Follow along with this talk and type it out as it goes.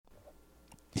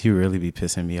You really be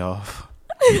pissing me off.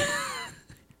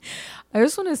 I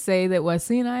just want to say that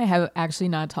Wesley and I have actually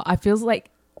not talked. It feels like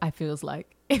Yeah,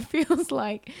 it we sounds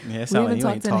like haven't you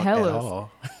ain't talked in talked at hellas.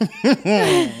 all.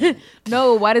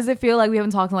 No, why does it feel like we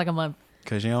haven't talked in like a month?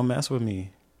 Because you don't mess with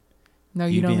me. No,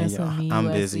 you don't mess yo, with me. I'm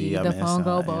Wesley. busy. I'm The phone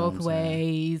go inside, you know both what I'm saying?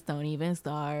 ways. Don't even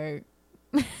start.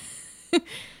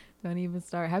 Don't even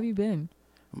start. How have you been?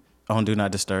 On Do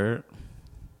Not Disturb.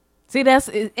 See,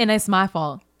 and it's my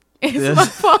fault. It's my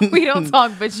fault we don't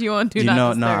talk, but you on Do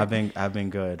Not Disturb. No, I've been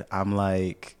good. I'm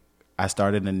like, I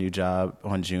started a new job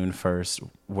on June 1st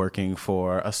working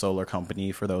for a solar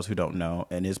company, for those who don't know,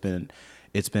 and it's been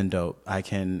dope. I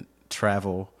can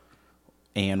travel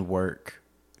and work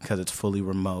because it's fully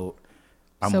remote.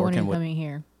 So when are you coming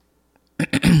here?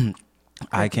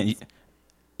 I can.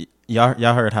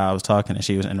 Y'all heard how I was talking and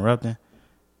she was interrupting.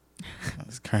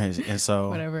 It's crazy. And so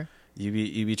Whatever. you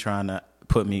be trying to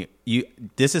put me.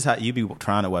 This is how you be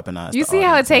trying to weaponize. You the see how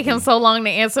it audience, take him so long to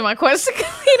answer my question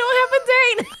because he don't have a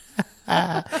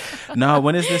date. No,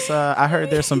 when is this? I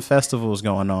heard there's some festivals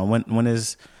going on. When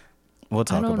is? We'll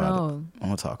talk I don't about know. it.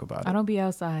 We'll talk about it. I don't be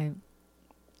outside.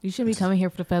 You shouldn't be coming here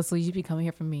for the festival. You should be coming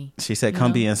here for me. She said, You "Come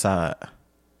know? be inside."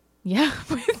 Yeah,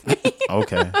 with me.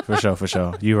 Okay, for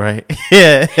sure. You right.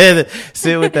 Yeah,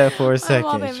 sit with that for a I'm second.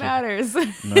 all that matters.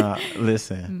 Nah,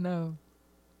 listen. No.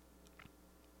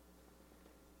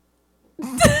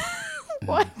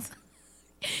 What?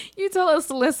 You tell us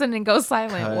to listen and go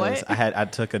silent. What? I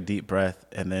took a deep breath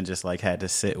and then just like had to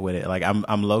sit with it. Like I'm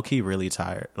low key really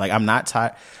tired. Like I'm not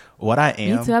tired. What I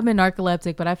am. Me too. I've been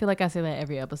narcoleptic, but I feel like I say that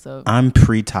every episode. I'm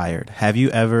pre-tired. Have you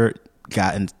ever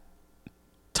gotten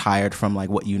tired from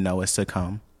like what you know is to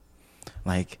come?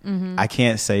 Like I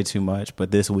can't say too much,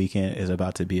 but this weekend is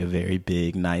about to be a very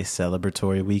big, nice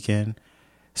celebratory weekend.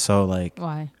 So like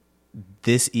Why?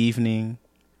 this evening,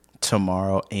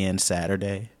 tomorrow, and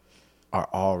Saturday are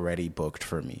already booked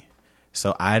for me.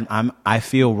 So I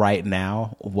feel right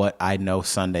now what I know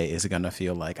Sunday is gonna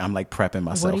feel like. I'm like prepping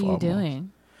myself. What are you almost.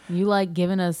 doing? You like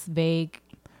giving us vague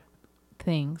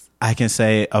things. I can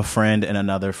say a friend and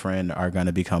another friend are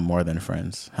gonna become more than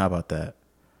friends. How about that?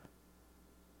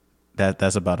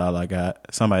 That's about all I got.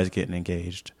 Somebody's getting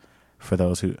engaged. For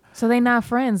those who So they not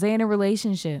friends. They in a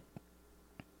relationship.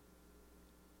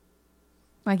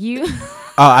 Like you.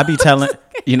 I be telling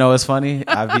you know it's funny.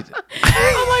 I'm like,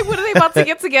 what are they about to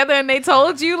get together and they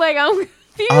told you? Like I'm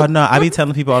confused. Oh no, I be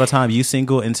telling people all the time, you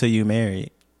single until you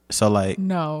married. So like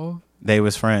No. they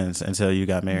was friends until you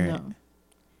got married.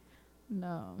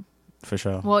 No. For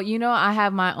sure. Well, you know, I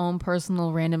have my own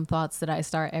personal random thoughts that I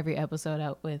start every episode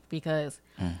out with because,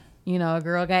 you know, a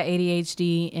girl got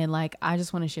ADHD and like, I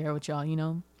just want to share it with y'all, you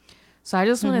know? So I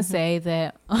just want to say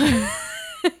that, on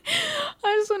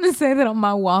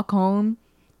my walk home,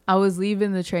 I was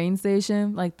leaving the train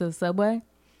station, like the subway,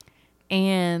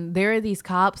 and there are these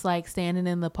cops like standing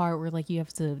in the part where like you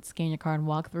have to scan your card and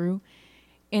walk through.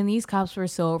 And these cops were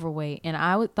so overweight. And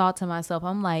I thought to myself,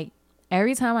 I'm like,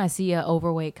 every time I see an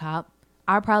overweight cop,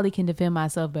 I probably can defend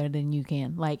myself better than you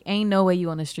can. Like, ain't no way you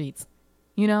on the streets,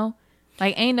 you know?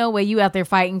 Like, ain't no way you out there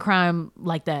fighting crime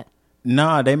like that.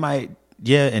 Nah, they might,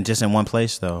 yeah, and just in one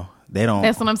place though. They don't.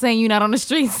 That's what I'm saying. You're not on the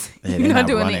streets. Yeah, You're not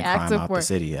doing the running crime active out work. the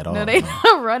city at all. No, they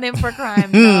not running for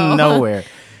crime. No. Nowhere.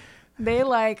 They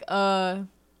like,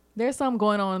 there's something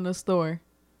going on in the store.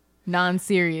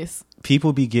 Non-serious.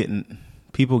 People get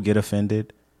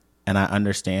offended, and I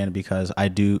understand because I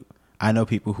know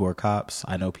people who are cops.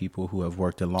 I know people who have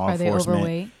worked in law Are they enforcement.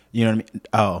 overweight? You know what I mean?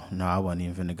 Oh, no, I wasn't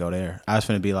even going to go there. I was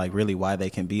going to be like, really, why they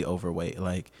can be overweight.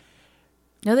 Like,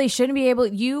 No, they shouldn't be able.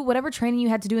 Whatever training you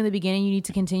had to do in the beginning, you need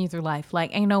to continue through life.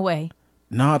 Like, ain't no way.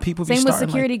 nah, people be Same with starting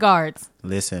security like, guards.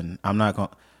 listen, I'm not going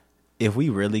to. If we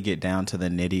really get down to the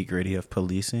nitty gritty of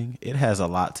policing, it has a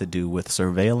lot to do with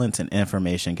surveillance and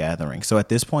information gathering. So at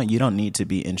this point, you don't need to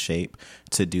be in shape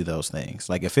to do those things.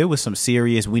 Like if it was some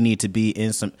serious, we need to be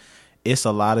in some, it's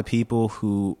a lot of people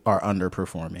who are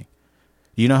underperforming.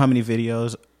 You know how many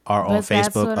videos are on But that's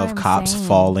Facebook what of I'm cops saying.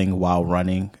 falling while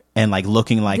running and like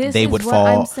looking like This they is would what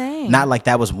fall. I'm saying. Not like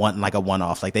that was like a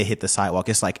one-off, like they hit the sidewalk.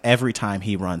 It's like every time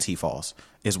he runs, he falls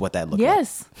is what that looks like.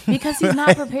 Yes, because he's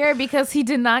not prepared because he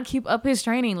did not keep up his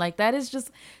training. Like that is just,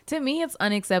 to me, it's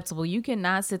unacceptable. You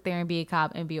cannot sit there and be a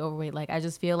cop and be overweight. Like I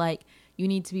just feel like you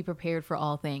need to be prepared for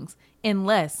all things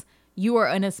unless you are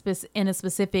in a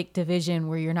specific division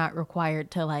where you're not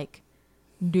required to like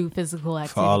do physical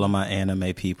activity. For all of my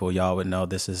anime people, y'all would know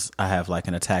I have like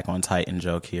an Attack on Titan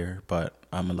joke here, but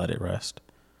I'm gonna let it rest.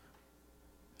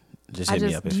 Just hit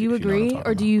me up if do you if agree, you know what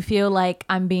I'm or do you feel like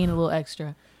I'm being a little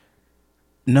extra?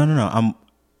 No.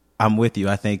 I'm with you.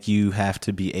 I think you have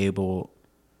to be able.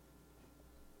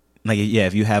 like, yeah,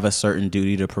 if you have a certain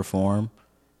duty to perform,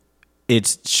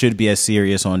 it should be as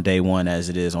serious on day one as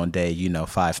it is on day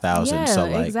 5,000. Yeah, So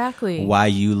like, exactly. why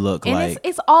you look And like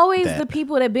it's always that? the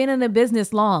people that been in the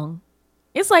business long.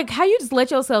 It's like, how you just let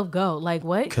yourself go? Like,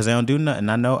 what? Because they don't do nothing.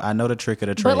 I know the trick of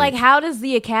the trade. But like, how does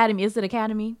the academy? Is it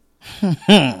academy?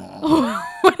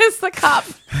 What is the cop?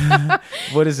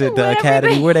 What is it? The Whatever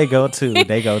academy? they- Where they go to?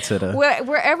 They go to the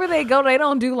Wherever they go, they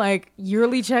don't do like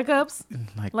yearly checkups.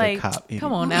 like the cop.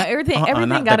 Come on now, everything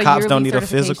Not, got the a cops yearly don't need a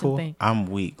certification physical. thing. I'm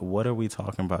weak. What are we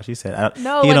talking about? She said,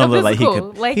 No, he like don't a look like he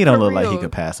physical, could. like, he don't for look like he real.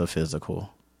 could pass a physical.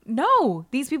 No,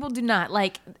 these people do not.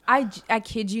 Like, I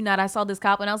kid you not. I saw this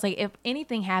cop and I was like, if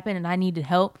anything happened and I needed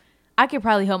help, I could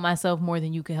probably help myself more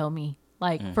than you could help me.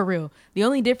 Like, for real. The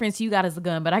only difference you got is a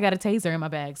gun, but I got a taser in my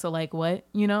bag. So, like, what?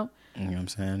 You know? You know what I'm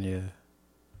saying? Yeah.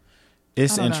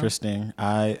 It's I don't know. interesting.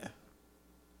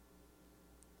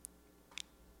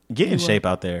 Get in shape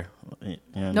out there. You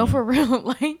know what No, I mean? for real.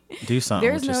 Like, Do something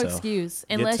there's with no yourself. excuse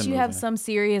Get unless to you have moving. some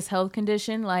serious health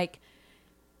condition. Like,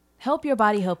 help your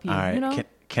body help you. All right. You know?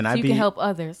 Can So I you be? can help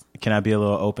others. Can I be a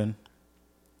little open?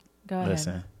 Go ahead.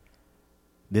 Listen,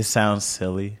 this sounds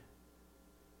silly,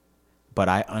 but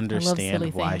I understand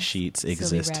silly why things. sheets Silly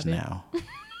exist rabbit. now.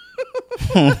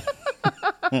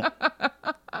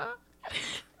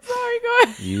 Sorry, go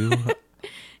ahead. You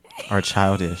are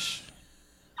childish.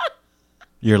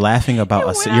 You're laughing about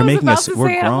us. When I You're was making about us. to We're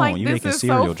say it, I'm grown. like, You're this making is so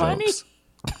cereal funny. jokes.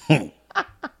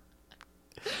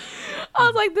 I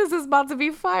was like, this is about to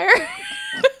be fire.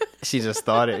 She just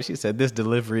thought it. She said, "This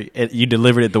delivery, you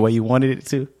delivered it the way you wanted it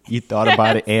to. You thought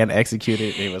about it and executed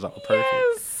it. It was all perfect."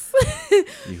 Yes.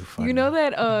 You funny. You know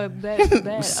that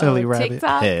that silly rabbit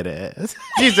TikTok. head ass.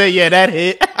 She said, "Yeah, that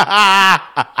hit."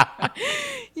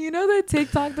 You know that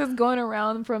TikTok that's going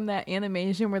around from that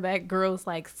animation where that girl's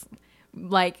like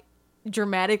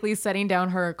dramatically setting down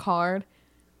her card,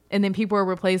 and then people are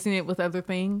replacing it with other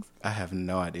things. I have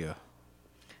no idea.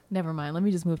 Never mind. Let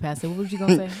me just move past it. What was you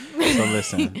gonna say? So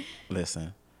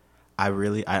listen. I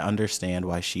understand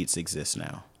why sheets exist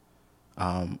now.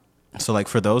 So like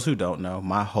for those who don't know,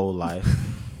 my whole life,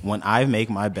 when I make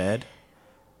my bed,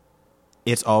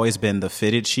 it's always been the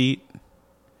fitted sheet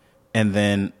and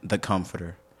then the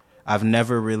comforter. I've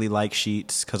never really liked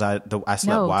sheets because I slept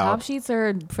No, wild. top sheets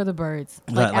are for the birds.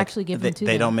 Right, Like actually give them to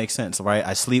they them. don't make sense, right?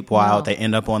 I sleep wild. No. They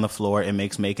end up on the floor. It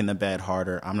makes making the bed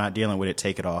harder. I'm not dealing with it.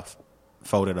 Take it off.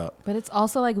 Fold it up. But it's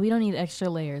also like we don't need extra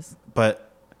layers.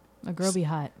 But A girl be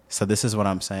hot. so this is what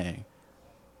I'm saying.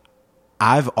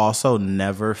 I've also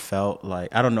never felt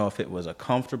like, I don't know if it was a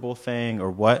comfortable thing or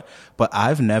what, but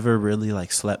I've never really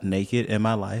like slept naked in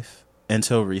my life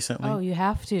until recently. Oh, you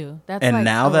have to. That's And like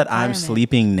now a that I'm requirement.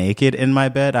 sleeping naked in my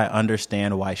bed, I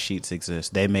understand why sheets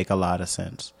exist. They make a lot of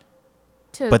sense.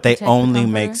 To But they protect the only comforter.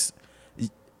 makes,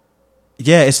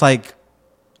 yeah, it's like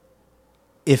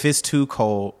if it's too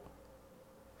cold.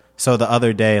 So the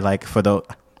other day, like I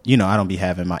don't be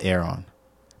having my air on.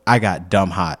 I got dumb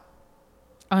hot.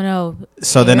 Oh no.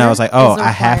 So then I was like, oh, is a I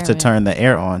have to requirement. turn the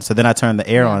air on. So then I turned the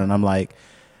air on and I'm like,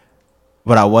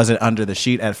 but I wasn't under the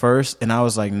sheet at first. And I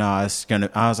was like, nah,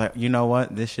 I was like, you know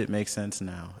what? This shit makes sense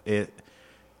now.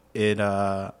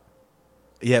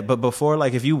 Yeah, but before,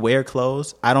 like if you wear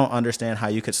clothes, I don't understand how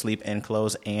you could sleep in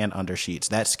clothes and under sheets.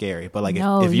 That's scary. But like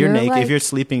No, if you're you're naked, like- if you're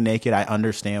sleeping naked, I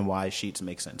understand why sheets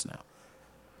make sense now.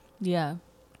 Yeah.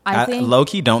 I think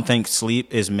low-key don't think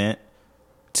sleep is meant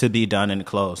to be done in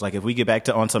clothes. Like if we get back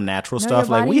to on some natural No, stuff,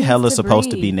 your like body we needs hella to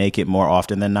supposed to be breathe. naked more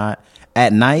often than not.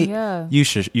 At night, Yeah. you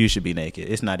should be naked.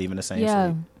 It's not even the same yeah.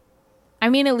 sleep. I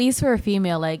mean, at least for a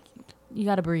female, like you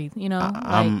gotta breathe, you know?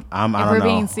 I if don't we're know.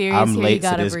 being serious I'm here, you late to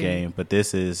gotta this breathe. game, but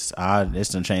this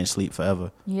done changed sleep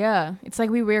forever. Yeah. It's like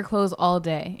we wear clothes all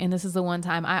day. And this is the one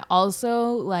time. I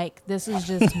also, like, this is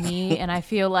just me. And I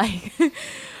feel like,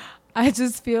 I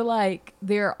just feel like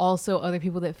there are also other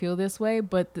people that feel this way.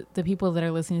 But the people that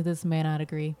are listening to this may not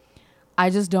agree. I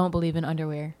just don't believe in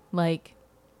underwear. Like,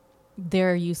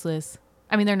 they're useless.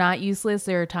 I mean, they're not useless.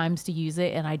 There are times to use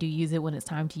it. And I do use it when it's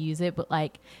time to use it. But,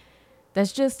 like,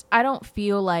 that's just, I don't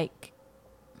feel like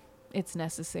it's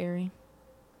necessary.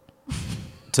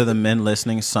 To the men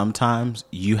listening, sometimes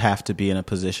you have to be in a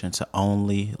position to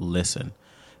only listen.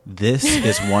 This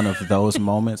is one of those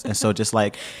moments, and so just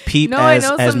like peep No, as I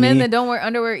know as some me. men that don't wear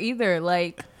underwear either.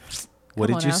 Like, What come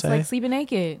did on you now, it's say? like sleeping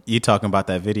naked. You talking about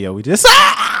that video we just?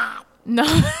 No,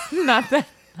 not that.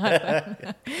 Not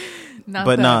that. Not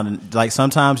But that. no, like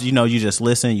sometimes you just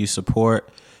listen, you support,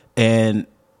 and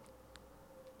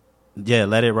yeah,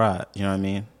 let it ride. You know what I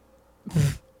mean?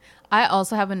 I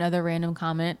also have another random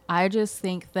comment. I just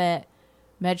think that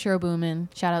Metro Boomin,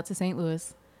 shout out to St.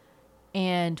 Louis,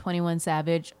 and 21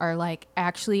 Savage are like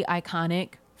actually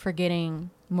iconic for getting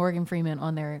Morgan Freeman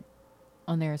on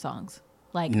their songs.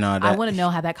 Like, No, I want to know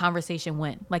how that conversation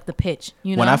went, like the pitch.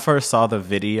 You know, when I first saw the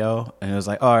video and it was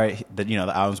like, all right, the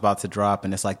album's about to drop,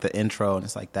 and it's like the intro, and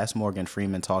it's like that's Morgan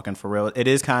Freeman talking for real. It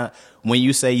is kind of when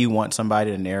you say you want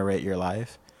somebody to narrate your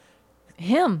life.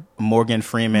 Him, Morgan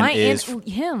Freeman is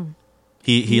him.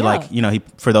 He like, he,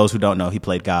 for those who don't know, he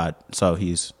played God, so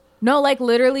he's. No, like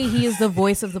literally, he is the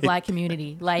voice of the Black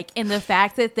community. Like, and the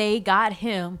fact that they got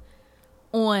him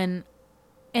on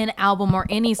an album or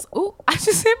any. Oh, I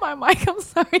just hit my mic. I'm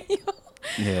sorry.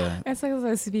 Yeah. It's like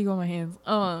I speak on my hands.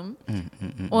 On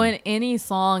any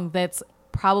song that's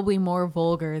probably more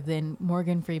vulgar than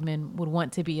Morgan Freeman would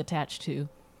want to be attached to.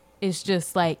 It's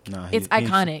just like, it's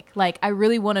iconic. Like, I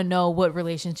really want to know what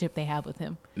relationship they have with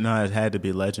him. No, it had to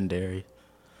be legendary.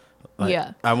 Like,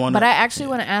 yeah. But I actually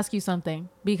want to ask you something,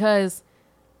 because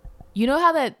you know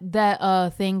how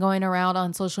that thing going around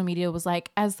on social media was like,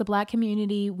 as the Black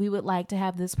community, we would like to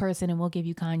have this person and we'll give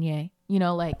you Kanye,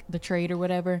 like the trade or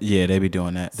whatever. Yeah, they be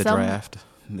doing that. The draft,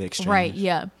 the exchange. Right,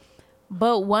 yeah.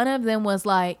 But one of them was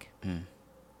like,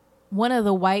 one of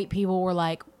the white people were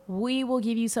like, we will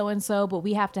give you so-and-so, but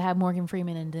we have to have Morgan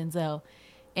Freeman and Denzel.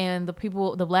 And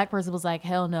the Black person was like,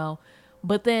 hell no.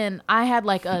 But then I had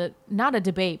like not a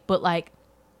debate, but like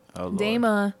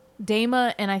Dama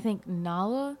and I think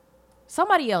Nala,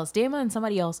 Dama and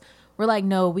somebody else were like,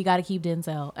 no, we got to keep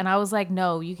Denzel. And I was like,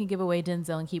 no, you can give away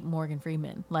Denzel and keep Morgan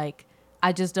Freeman. Like,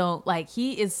 I just don't, like,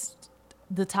 he is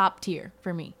the top tier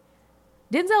for me.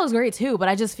 Denzel is great too, but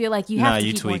I just feel like you have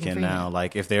to keep Morgan Freeman. Now.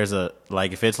 Like, if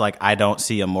it's like I don't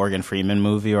see a Morgan Freeman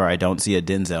movie or I don't see a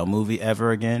Denzel movie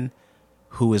ever again,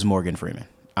 who is Morgan Freeman?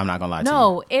 I'm not gonna lie to you.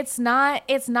 No, it's not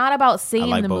about seeing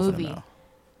like the both movie. of them,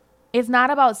 it's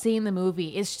not about seeing the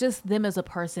movie. It's just them as a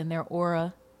person, their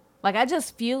aura. Like, I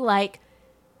just feel like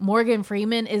Morgan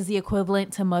Freeman is the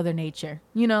equivalent to Mother Nature,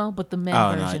 but the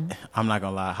men version. No, I'm not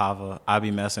gonna lie, Hava. I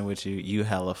be messing with you. You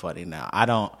hella funny now. I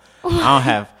don't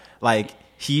have like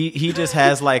he just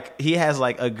has like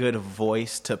a good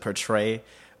voice to portray,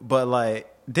 but like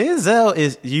Denzel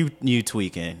is you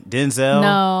tweaking. Denzel.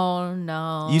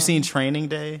 No. You seen Training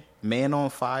Day? Man on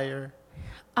Fire.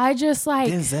 I just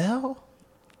like Denzel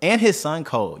and his son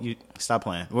Cole. You stop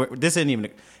playing. This isn't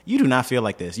even. You do not feel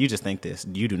like this. You just think this.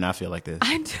 You do not feel like this.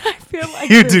 I feel like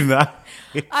you this. do not.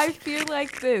 I feel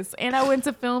like this, and I went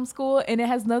to film school, and it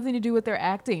has nothing to do with their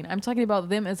acting. I'm talking about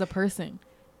them as a person.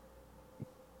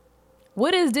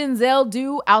 What does Denzel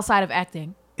do outside of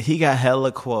acting? He got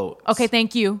hella quotes. Okay,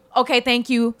 thank you.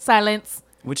 Silence.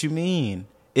 What you mean?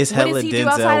 It's hella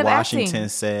Denzel Washington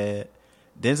said.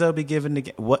 Denzel be giving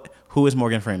the what? Who is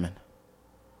Morgan Freeman?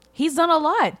 He's done a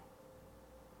lot.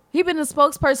 He's been a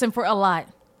spokesperson for a lot.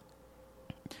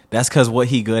 That's because what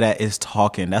he good at is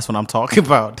talking. That's what I'm talking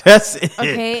about. That's it.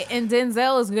 Okay, and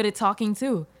Denzel is good at talking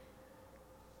too.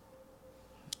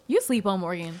 You sleep on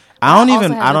Morgan. I don't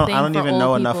even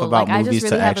know enough about like, movies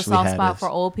to actually have I just really have a soft spot for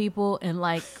old people, and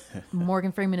like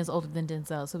Morgan Freeman is older than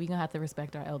Denzel, so we're gonna have to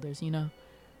respect our elders,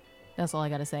 That's all I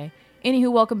gotta say.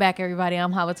 Anywho, welcome back, everybody.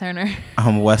 I'm Hava Turner.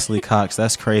 I'm Wesley Cox.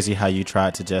 That's crazy how you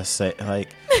tried to just say like.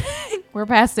 We're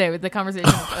past it. The conversation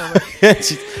is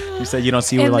over. You said you don't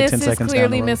see her like 10 seconds down the road. This is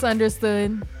clearly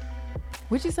misunderstood.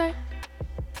 What'd you say?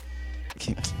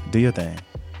 Do your thing.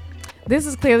 This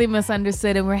is clearly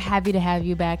misunderstood, and we're happy to have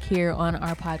you back here on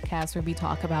our podcast where we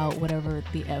talk about whatever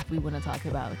the F we want to talk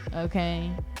about.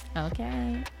 Okay?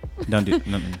 Don't do.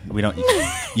 No, we don't.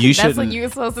 You should. That's what you were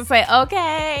supposed to say.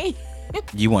 Okay.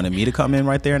 You wanted me to come in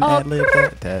right there and ad lib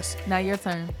that? That's. Now your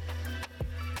turn.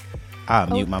 I'll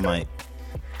mute my mic.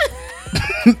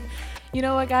 You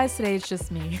know what, guys? Today it's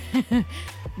just me.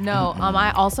 No,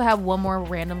 I also have one more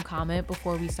random comment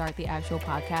before we start the actual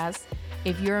podcast.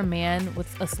 If you're a man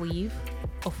with a sleeve,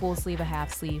 a full sleeve, a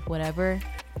half sleeve, whatever,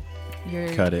 you're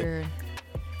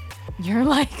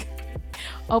like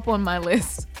up on my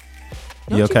list.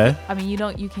 You okay? I mean,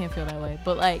 you can't feel that way,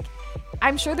 but like,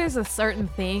 I'm sure there's a certain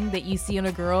thing that you see in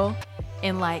a girl,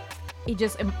 and like, it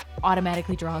just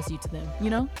automatically draws you to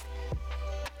them.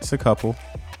 It's a couple.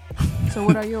 So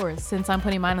what are yours? Since I'm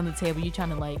putting mine on the table, you trying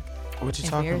to like what you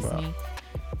talking about? Me?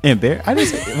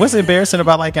 What's embarrassing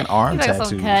about like an arm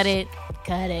tattoo? Cut it.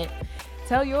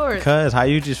 Tell yours. Because how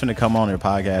you just finna come on your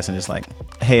podcast and just like,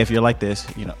 hey, if you're like this,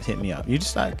 hit me up. You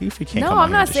just like, if you can't. No,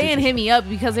 I'm not saying hit me up,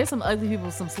 because there's some ugly people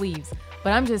with some sleeves.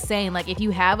 But I'm just saying, like, if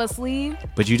you have a sleeve,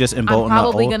 but you just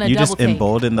embolden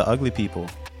the ugly people.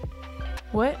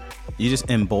 What? You just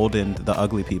emboldened the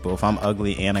ugly people. If I'm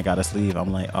ugly and I got a sleeve,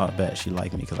 I'm like, oh, I bet she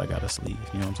like me because I got a sleeve.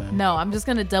 You know what I'm saying? No, I'm just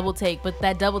gonna double take. But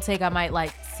that double take, I might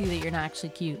like see that you're not actually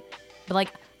cute. But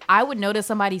like, I would notice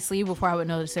somebody's sleeve before I would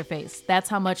notice their face. That's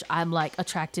how much I'm like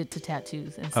attracted to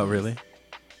tattoos. And Oh, really?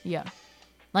 Yeah.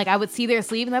 Like I would see their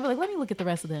sleeve and I'd be like, let me look at the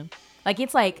rest of them. Like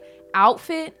it's like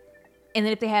outfit. And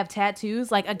then if they have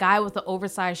tattoos, like a guy with an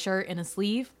oversized shirt and a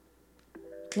sleeve,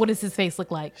 what does his face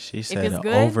look like? She said an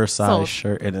oversized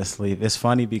shirt and a sleeve. It's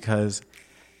funny because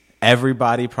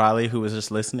everybody probably who was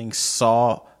just listening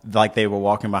saw like they were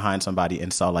walking behind somebody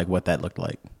and saw like what that looked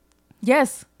like.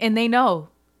 Yes. And they know.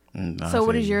 No, so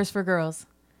what is yours for girls?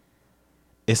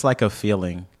 It's like a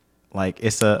feeling. Like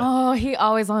it's a... Oh, he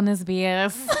always on this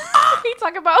BS. He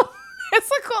talk about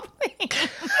physical things.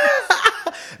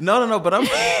 No, but I'm...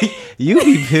 You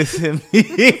be pissing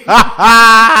me.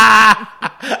 I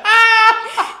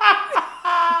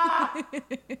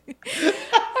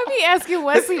be asking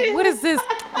Wesley, what is this?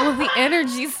 Well, the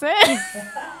energy says.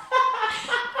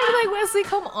 I'm like, Wesley,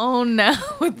 come on now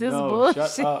with this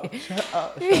bullshit. Shut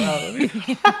up.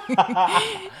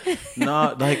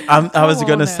 No, like I was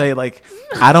gonna say, like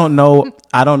I don't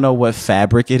know what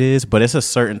fabric it is, but it's a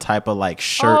certain type of like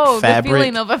shirt fabric. The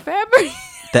feeling of a fabric.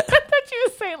 I thought you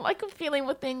were saying like a feeling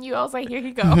within you. I was like, here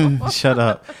you go. Shut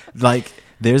up. Like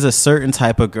there's a certain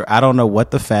type of girl. I don't know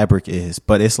what the fabric is,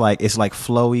 but it's like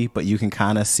flowy, but you can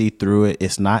kind of see through it.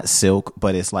 It's not silk,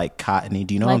 but it's like cottony.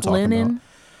 Do you know like what I'm talking linen? about?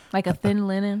 Like a thin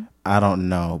linen? I don't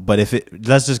know, but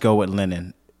let's just go with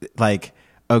linen. Like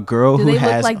a girl Do who they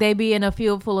has look like they be in a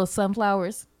field full of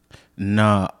sunflowers?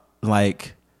 No,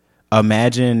 like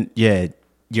imagine,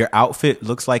 your outfit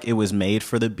looks like it was made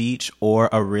for the beach or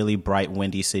a really bright,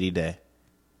 windy city day.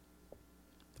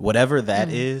 Whatever that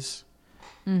is,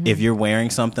 if you're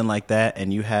wearing something like that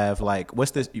and you have like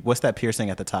what's that piercing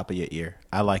at the top of your ear?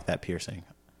 I like that piercing.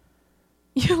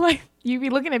 You be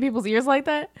looking at people's ears like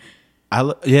that?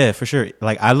 Yeah, for sure.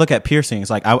 Like I look at piercings.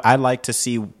 Like I like to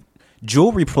see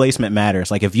jewelry placement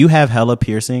matters. Like if you have hella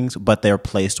piercings but they're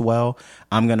placed well,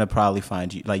 I'm gonna probably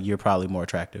find you like you're probably more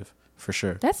attractive for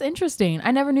sure. That's interesting.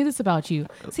 I never knew this about you.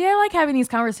 See, I like having these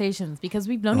conversations because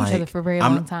we've known each other for a very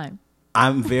long time.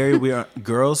 I'm very weird.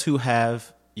 Girls who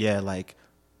have like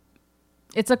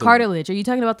it's a cartilage. Are you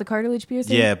talking about the cartilage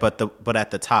piercing? Yeah, but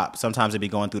at the top. Sometimes it be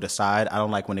going through the side. I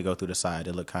don't like when they go through the side.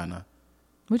 It look kind of.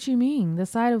 What you mean? The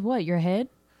side of what? Your head?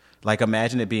 Like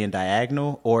imagine it being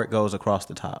diagonal or it goes across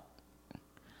the top.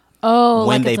 Oh,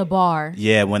 when it's a bar.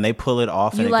 Yeah, when they pull it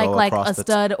off and it like go across a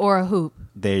stud or a hoop.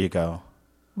 There you go.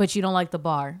 But you don't like the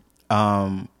bar.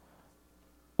 Well,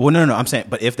 no. I'm saying,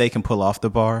 but if they can pull off the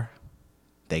bar,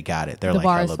 they got it. They're the like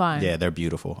bar is fine. Yeah, they're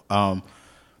beautiful.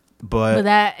 But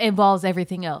that involves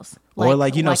everything else. Or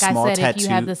like small I said, tattoo. if you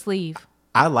have the sleeve.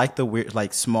 I like the weird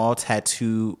like small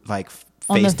tattoo like face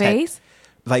on the face.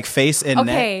 Like face and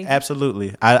neck,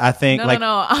 absolutely. I think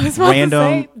no. I was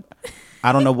random.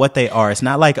 I don't know what they are. It's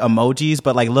not like emojis,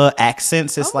 but like little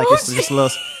accents. It's like it's just little.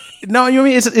 No, you know what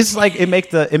I mean it's like it make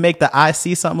the eye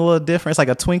see something a little different. It's like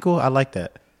a twinkle. I like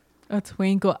that. A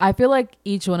twinkle. I feel like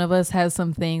each one of us has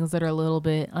some things that are a little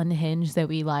bit unhinged that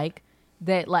we like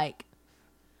that like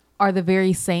are the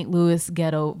very St. Louis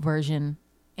ghetto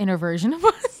inner version of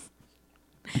us.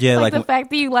 Yeah, like the fact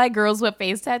that you like girls with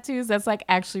face tattoos, that's like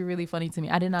actually really funny to me.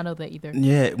 I did not know that either.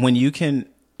 Yeah, when you can,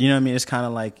 you know what I mean? It's kind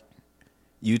of like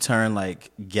you turn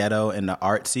like ghetto into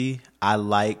artsy. I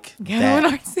like ghetto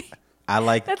and artsy. I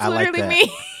like that's I literally like that.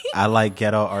 Me. I like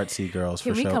ghetto artsy girls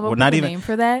Can for we sure. Come up with a name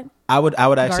for that? I would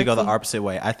actually go the opposite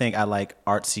way. I think I like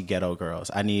artsy ghetto girls.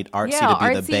 I need artsy to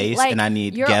be the base, like, and I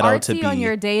need ghetto to be on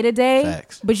your day to day.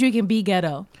 But you can be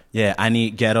ghetto. Yeah, I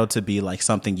need ghetto to be like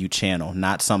something you channel,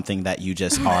 not something that you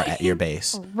just are at your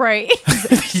base. Right.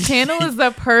 Channel is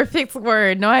the perfect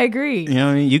word. No, I agree. You know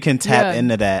what I mean? You can tap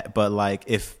into that, but like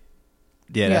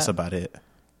that's about it.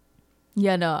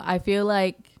 Yeah, no, I feel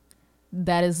like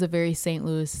that is a very St.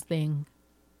 Louis thing,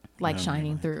 like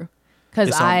shining through.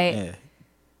 Because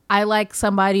I like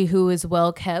somebody who is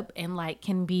well kept and like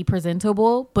can be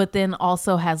presentable, but then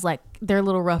also has like they're a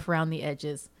little rough around the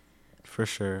edges. For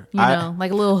sure. You know,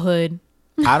 like a little hood.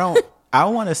 I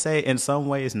want to say in some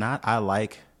ways not.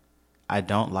 I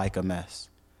don't like a mess.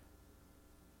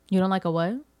 You don't like a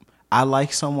what? I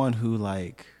like someone who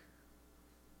like.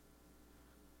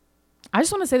 I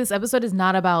just want to say this episode is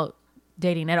not about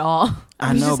dating at all.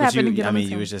 I know, but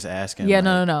you was just asking. Yeah,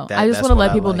 like, no. I just want to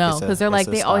let people know because they're like,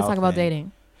 they always talk about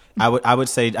dating. I would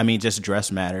say, I mean, just dress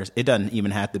matters. It doesn't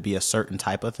even have to be a certain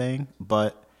type of thing,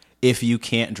 but if you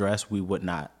can't dress, we would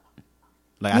not.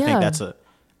 Like, I think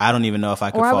I don't even know if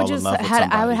I could fall in love with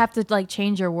somebody. I would have to like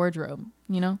change your wardrobe,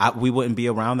 you know? We wouldn't be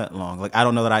around that long. Like, I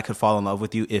don't know that I could fall in love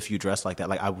with you if you dress like that.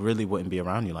 Like, I really wouldn't be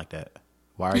around you like that.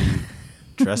 Why are you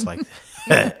dressed like that?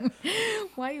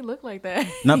 Why you look like that?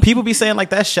 Now people be saying like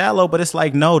that's shallow, but it's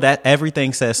like no, that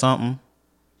everything says something.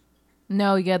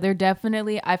 No, yeah, they're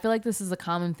definitely. I feel like this is a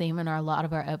common theme in a lot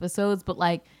of our episodes, but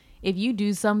like if you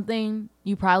do something,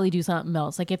 you probably do something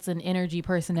else. Like it's an energy,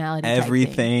 personality.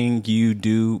 Everything you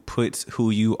do puts who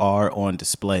you are on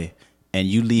display, and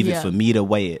you leave it for me to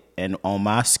weigh it. And on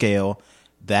my scale,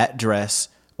 that dress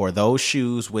or those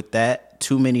shoes with that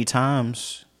too many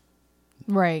times,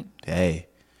 right? Hey,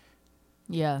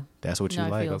 yeah, that's what you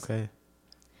like, okay?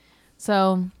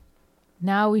 So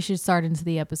now we should start into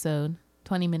the episode.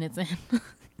 20 minutes in. You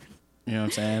know what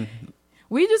I'm saying?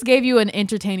 We just gave you an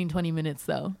entertaining 20 minutes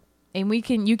though. And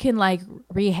you can like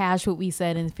rehash what we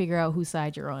said and figure out whose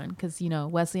side you're on. Cause you know,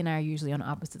 Wesley and I are usually on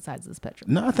opposite sides of the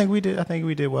spectrum. No, I think we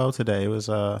did well today. It was,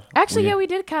 actually, we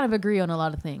did kind of agree on a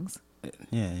lot of things.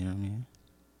 Yeah. You know what I mean?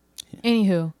 Yeah.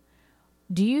 Anywho,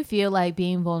 do you feel like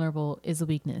being vulnerable is a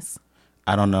weakness?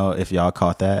 I don't know if y'all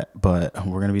caught that, but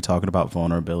we're going to be talking about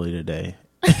vulnerability today.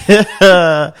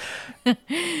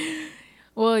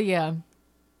 Well, yeah.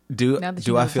 Do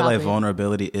I feel like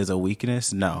vulnerability is a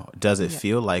weakness? No. Does it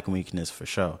feel like weakness? For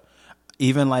sure.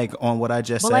 Even like on what I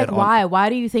just said. Like why? Why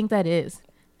do you think that is?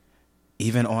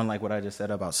 Even on like what I just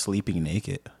said about sleeping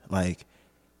naked. Like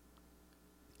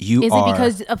Is it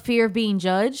because of fear of being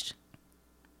judged?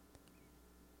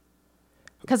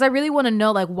 Because I really want to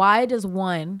know, like, why does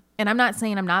one, and I'm not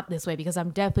saying I'm not this way because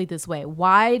I'm definitely this way.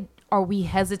 Why are we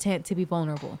hesitant to be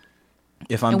vulnerable?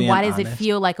 If I'm being honest, why does it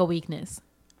feel like a weakness?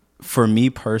 For me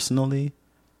personally,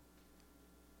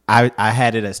 I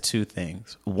had it as two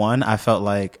things. One, I felt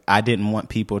like I didn't want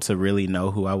people to really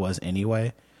know who I was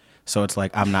anyway. So it's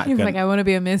like I'm not gonna, like I want to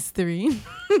be a mystery.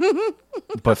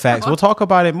 But facts, we'll talk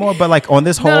about it more. But like on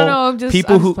this whole I'm just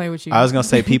playing with you. I was gonna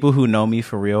say people who know me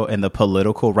for real and the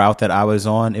political route that I was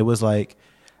on, it was like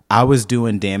I was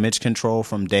doing damage control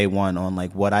from day one on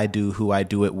like what I do, who I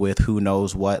do it with, who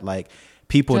knows what. Like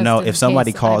people just know if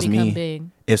somebody calls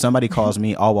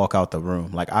me, I'll walk out the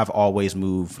room. Like I've always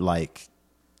moved like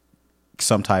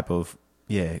some type of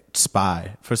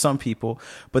spy for some people.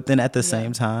 But then at the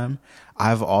same time,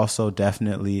 I've also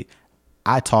definitely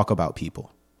I talk about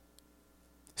people.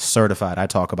 Certified, I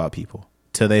talk about people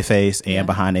to their face and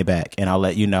behind their back. And I'll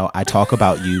let you know I talk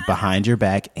about you behind your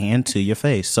back and to your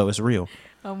face. So it's real.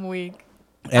 I'm weak.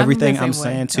 Everything I'm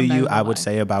saying to you, I would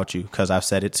say about you because I've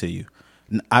said it to you.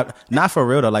 Not for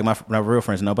real though, like my real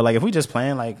friends know. But like if we just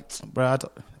playing, like, bro,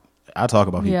 I talk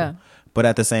about people. Yeah. But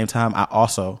at the same time,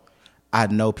 I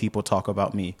know people talk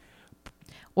about me.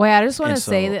 Well, I just want to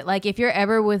say that, like, if you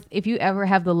ever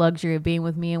have the luxury of being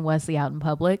with me and Wesley out in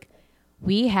public,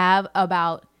 we have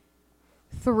about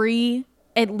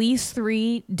at least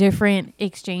three different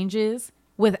exchanges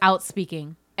without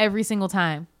speaking every single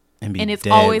time. And it's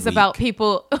always about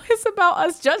people. It's about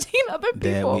us judging other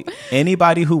people.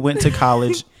 Anybody who went to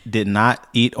college did not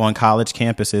eat on college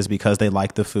campuses because they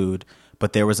liked the food.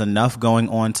 But there was enough going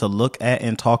on to look at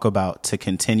and talk about to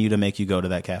continue to make you go to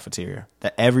that cafeteria.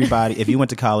 That everybody, if you went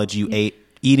to college, you ate.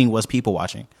 Eating was people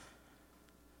watching.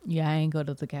 Yeah, I ain't go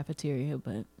to the cafeteria,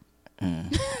 but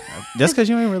just because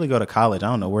you didn't really go to college, I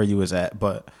don't know where you was at.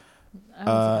 But I was in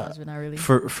college, but not really.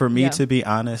 For me, to be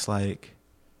honest, like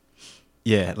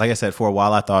I said, for a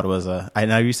while I thought it was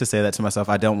I used to say that to myself.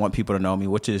 I don't want people to know me,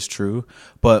 which is true.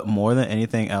 But more than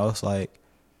anything else, like,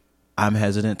 I'm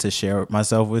hesitant to share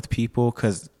myself with people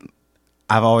because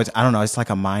I don't know, it's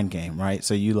like a mind game, right?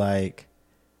 So you like,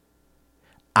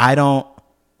 I don't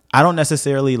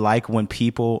necessarily like when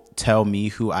people tell me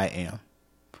who I am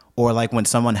or like when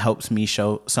someone helps me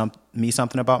show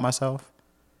something about myself.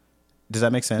 Does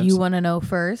that make sense? You want to know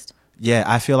first? Yeah,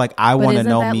 I feel like I want to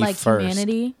know me like first.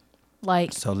 Humanity?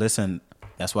 Like, so listen,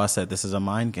 that's why I said this is a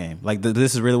mind game. Like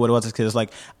this is really what it was. Because it's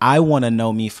like I want to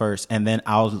know me first, and then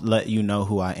I'll let you know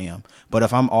who I am. But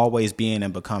if I'm always being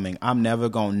and becoming, I'm never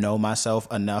gonna know myself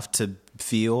enough to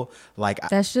feel like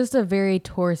that's just a very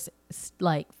Taurus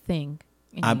like thing.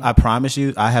 I promise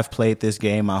you, I have played this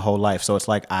game my whole life. So it's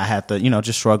like I have to,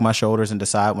 just shrug my shoulders and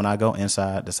decide when I go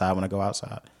inside, decide when I go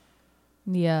outside.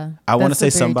 Yeah, I want to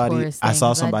say somebody. I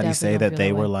saw somebody say that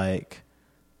they were like.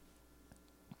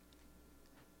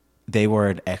 They were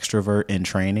an extrovert in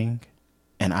training,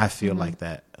 and I feel like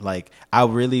that. Like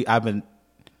I've been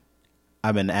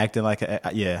acting like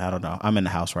I don't know. I'm in the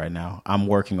house right now. I'm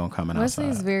working on coming outside.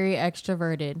 Wesley's very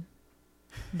extroverted,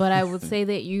 but I would say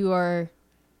that you are.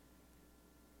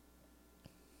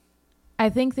 I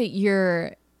think that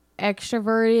you're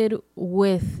extroverted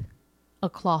with a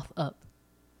cloth up.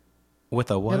 With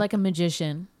a what? You're like a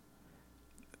magician.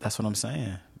 That's what I'm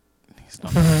saying. He's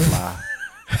not gonna fly.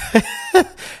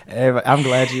 I'm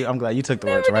glad you took the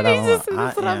words right out of my mouth.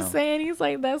 That's what I'm saying. He's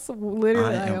like, that's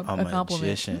literally I am like a compliment.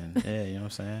 magician. Yeah, you know what I'm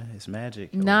saying? It's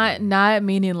magic. Not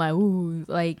meaning like, ooh,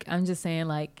 like I'm just saying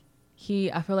like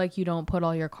I feel like you don't put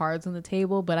all your cards on the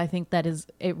table, but I think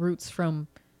it roots from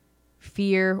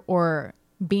fear or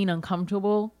being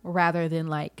uncomfortable rather than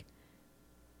like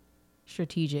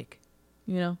strategic,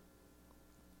 you know?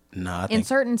 No, I think in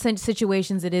certain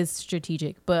situations it is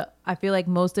strategic, but I feel like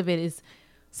most of it is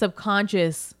a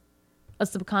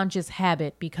subconscious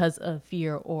habit because of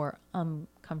fear or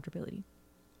uncomfortability.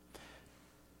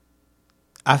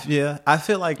 I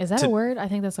feel like, is that a word? I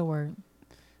think that's a word.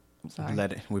 Sorry.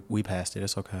 Let it. We passed it.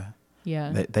 It's okay.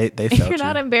 Yeah. They if felt you're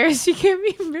not embarrassed, you can't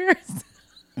be embarrassed.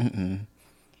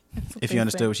 If you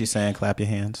understood what she's saying, clap your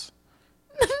hands.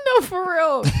 No, for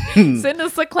real. Send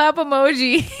us a clap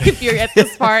emoji if you're at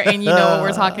this part and you know what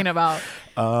we're talking about.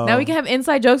 Now we can have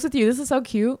inside jokes with you. This is so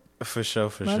cute. For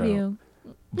sure. Love you.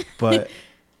 But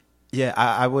yeah,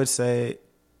 I would say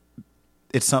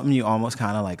it's something you almost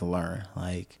kind of like learn.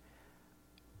 Like,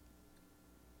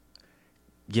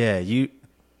 yeah,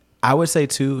 I would say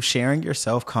too, sharing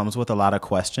yourself comes with a lot of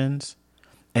questions.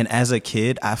 And as a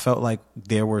kid, I felt like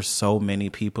there were so many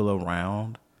people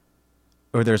around,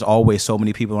 or there's always so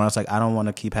many people around. It's like, I don't want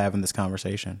to keep having this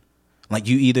conversation. Like,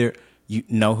 you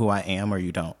know who I am or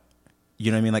you don't.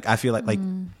 You know what I mean? Like, I feel like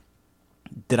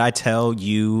did I tell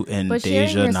you and but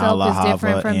Deja, Nala, is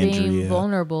different from Andrea? Being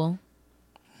vulnerable.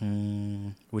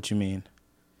 What you mean?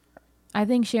 I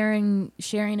think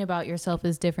sharing about yourself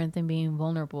is different than being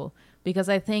vulnerable, because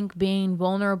I think being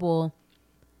vulnerable,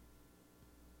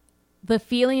 the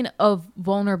feeling of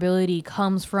vulnerability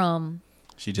comes from.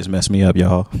 She just messed me up,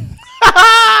 y'all.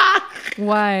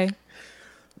 Why?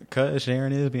 Because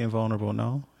Sharon is being vulnerable.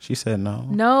 No, she said no.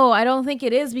 No, I don't think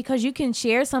it is, because you can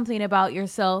share something about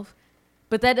yourself,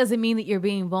 but that doesn't mean that you're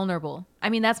being vulnerable. I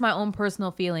mean, that's my own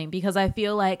personal feeling, because I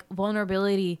feel like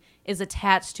vulnerability is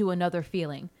attached to another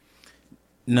feeling.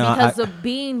 No, because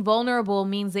being vulnerable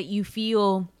means that you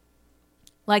feel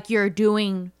like you're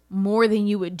doing more than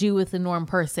you would do with a norm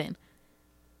person.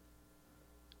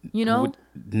 You know?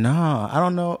 No, I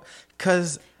don't know.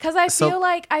 Because I feel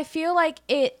like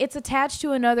it's attached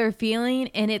to another feeling,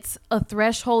 and it's a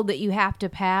threshold that you have to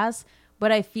pass.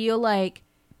 But I feel like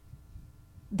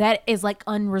that is like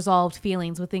unresolved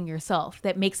feelings within yourself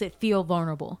that makes it feel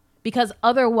vulnerable. Because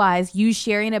otherwise, you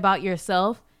sharing about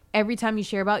yourself, every time you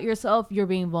share about yourself, you're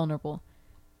being vulnerable.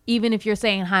 Even if you're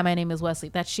saying, hi, my name is Wesley,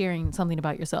 that's sharing something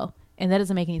about yourself. And that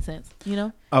doesn't make any sense, you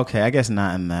know? Okay, I guess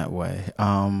not in that way.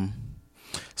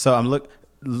 So I'm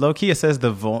low-key, it says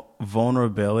the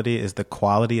vulnerability is the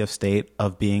quality of state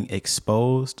of being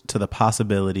exposed to the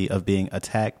possibility of being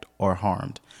attacked or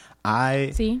harmed.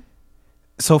 See?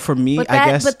 So for me, I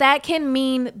guess. But that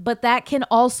can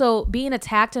also, being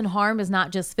attacked and harmed is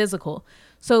not just physical.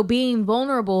 So being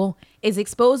vulnerable is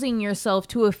exposing yourself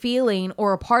to a feeling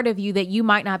or a part of you that you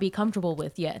might not be comfortable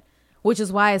with yet, which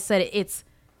is why I said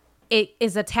it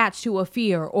is attached to a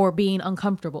fear or being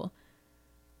uncomfortable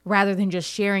rather than just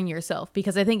sharing yourself.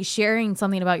 Because I think sharing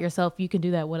something about yourself, you can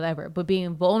do that, whatever. But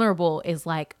being vulnerable is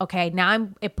like, okay, now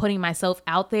I'm putting myself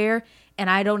out there and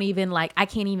I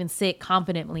can't even sit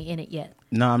confidently in it yet.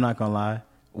 No, I'm not going to lie.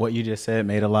 What you just said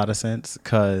made a lot of sense,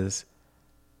 because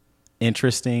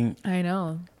interesting. I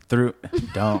know.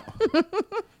 Don't.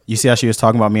 You see how she was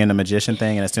talking about me and the magician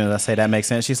thing, and as soon as I say that makes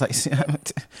sense, she's like,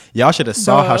 y'all should have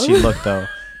saw how she looked though,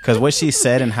 because what she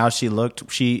said and how she looked,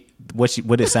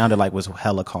 what it sounded like was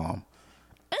hella calm.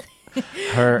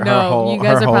 Her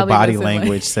whole body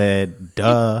language said,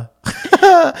 "Duh,"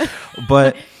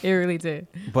 but it really did.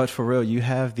 But for real, you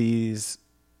have these,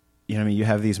 you know what I mean? You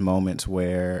have these moments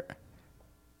where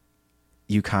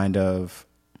you kind of.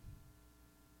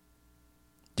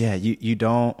 Yeah, you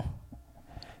don't.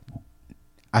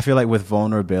 I feel like with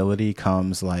vulnerability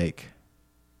comes like,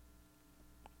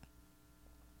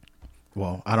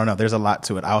 well, I don't know. There's a lot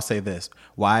to it. I'll say this.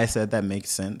 Why I said that makes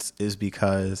sense is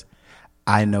because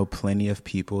I know plenty of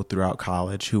people throughout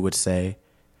college who would say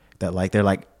that, like, they're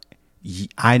like,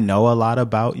 I know a lot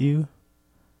about you,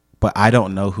 but I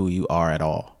don't know who you are at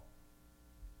all.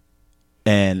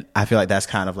 And I feel like that's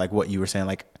kind of like what you were saying.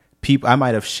 Like, people, I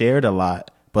might have shared a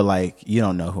lot, but like, you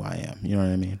don't know who I am. You know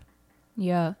what I mean?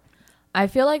 Yeah. I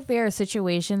feel like there are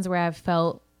situations where I've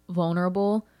felt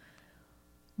vulnerable,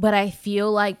 but I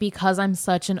feel like because I'm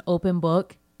such an open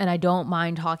book and I don't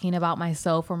mind talking about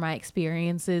myself or my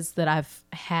experiences that I've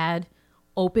had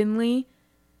openly,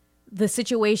 the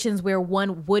situations where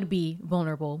one would be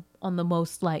vulnerable on the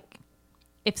most, like,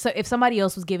 if somebody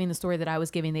else was giving the story that I was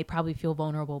giving, they'd probably feel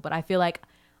vulnerable. But I feel like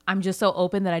I'm just so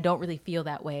open that I don't really feel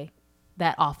that way.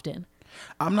 that often.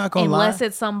 I'm not gonna unless lie.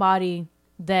 it's somebody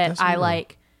that That's I real.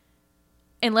 like.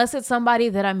 Unless it's somebody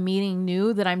that I'm meeting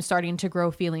new that I'm starting to grow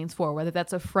feelings for, whether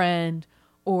that's a friend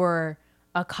or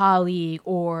a colleague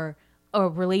or a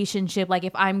relationship. Like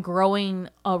if I'm growing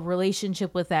a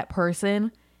relationship with that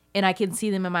person and I can see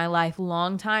them in my life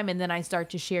long time and then I start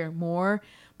to share more.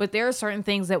 But there are certain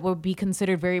things that would be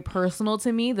considered very personal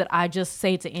to me that I just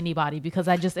say to anybody because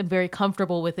I just am very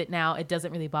comfortable with it now. It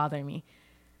doesn't really bother me.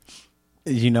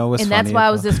 You know what's And funny that's why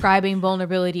I was about- describing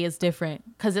vulnerability as different.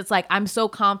 Because it's like I'm so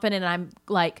confident and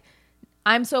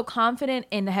I'm so confident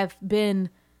and have been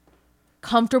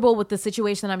comfortable with the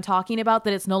situation that I'm talking about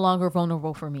that it's no longer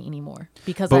vulnerable for me anymore.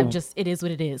 Because But it is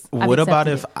what it is. I've What about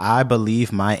accepted if it. I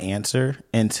believe my answer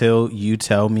until you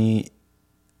tell me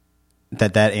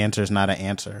that answer is not an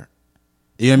answer?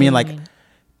 You know what I mean? What Like, do you mean?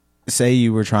 say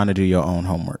you were trying to do your own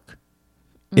homework.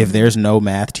 Mm-hmm. If there's no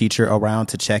math teacher around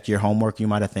to check your homework, you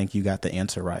might have think you got the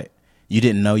answer right. You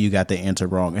didn't know you got the answer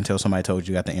wrong until somebody told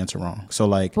you got the answer wrong. So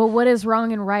like, But what is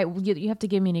wrong and right? You have to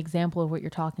give me an example of what you're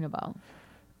talking about.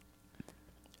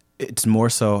 it's more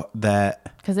so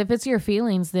that Because if it's your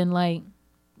feelings, then like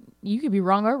you could be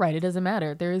wrong or right. It doesn't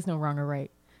matter. There is no wrong or right.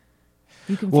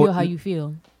 You can Well, feel how you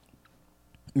feel.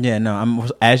 yeah, no,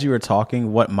 as you were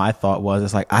talking, what my thought was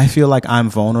is like, I feel like I'm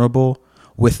vulnerable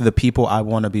with the people I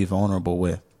want to be vulnerable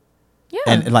with. Yeah.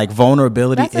 And like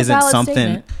vulnerability That's a isn't valid something,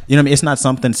 statement. you know what I mean? It's not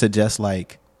something to just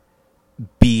like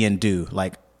be and do.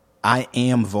 Like I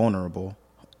am vulnerable,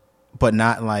 but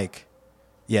not like,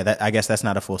 yeah, that I guess that's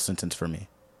not a full sentence for me.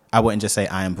 I wouldn't just say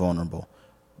I am vulnerable,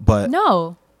 but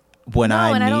No. when No, I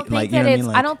and meet, I don't think like, you that know what I it's. mean?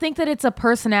 I Like, don't think that it's a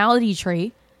personality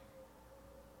trait.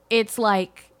 It's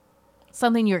like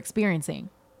something you're experiencing.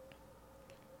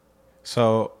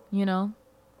 so You know.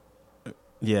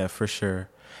 yeah, for sure.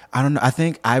 I don't know. I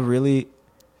think I really,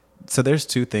 so there's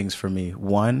two things for me.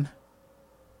 One,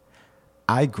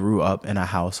 I grew up in a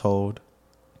household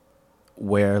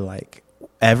where like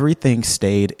everything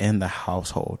stayed in the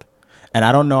household. And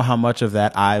I don't know how much of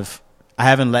that I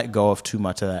haven't let go of too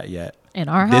much of that yet. In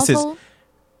our This is- household,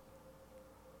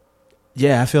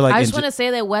 Yeah, I feel like I just want to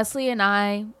say that Wesley and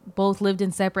I both lived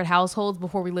in separate households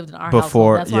before we lived in our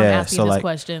Before- household. That's why I'm yeah, asking so, this like,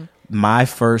 question. my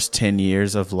first 10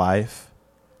 years of life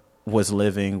was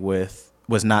living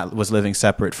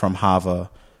separate from Hava,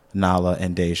 Nala,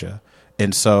 and Deja.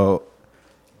 And so,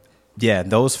 yeah,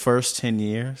 those first 10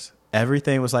 years,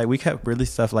 everything was like, we kept really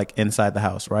stuff like inside the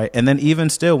house, right? And then even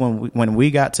still, when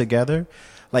we got together,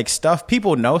 like stuff,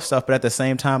 people know stuff, but at the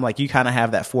same time, like you kind of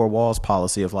have that four walls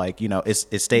policy of like, you know, it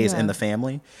stays Yeah. in the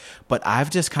family. But I've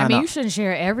just I kind mean, of you shouldn't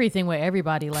share everything with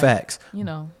everybody. Like, facts. you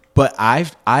know. But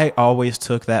I always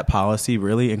took that policy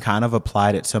really and kind of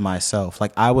applied it to myself.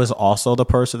 Like I was also the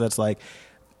person that's like,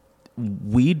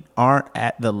 we aren't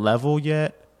at the level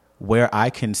yet where I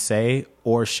can say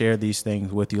or share these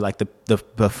things with you. Like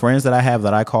the friends that I have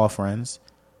that I call friends,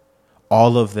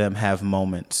 all of them have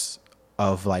moments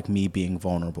of like me being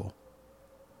vulnerable.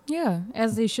 Yeah,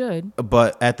 as they should.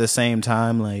 But at the same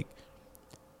time, like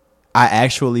I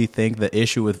actually think the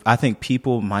issue with, I think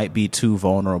people might be too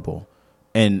vulnerable,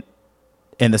 and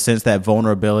in the sense that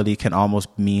vulnerability can almost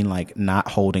mean like not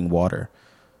holding water.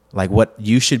 Like what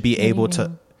you should be able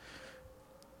to,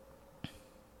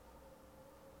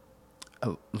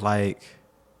 like,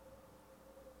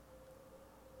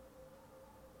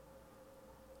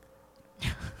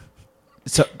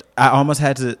 so I almost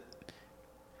had to,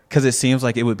 because it seems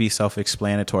like it would be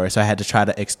self-explanatory. So I had to try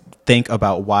to think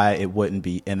about why it wouldn't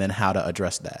be and then how to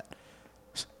address that.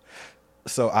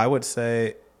 So I would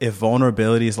say if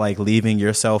vulnerability is like leaving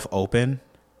yourself open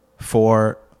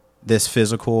for this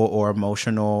physical or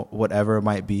emotional, whatever it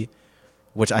might be,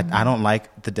 which I don't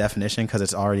like the definition because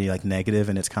it's already like negative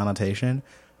in its connotation.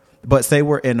 But say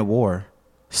we're in a war,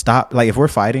 stop. Like if we're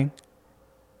fighting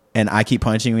and I keep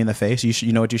punching you in the face,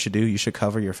 you know what you should do? You should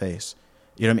cover your face.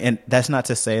 You know what I mean? And that's not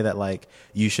to say that like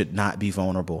you should not be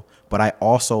vulnerable, but I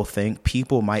also think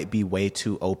people might be way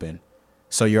too open.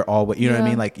 So you're always, you know what I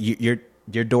mean? Like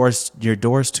your door's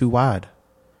too wide.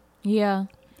 Yeah.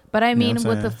 But I You know mean, what I'm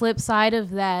with the saying? flip side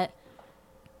of that,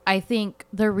 I think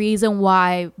the reason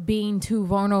why being too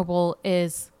vulnerable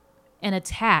is an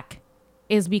attack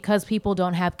is because people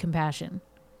don't have compassion.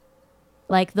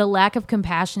 Like the lack of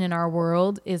compassion in our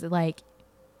world is like,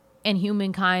 and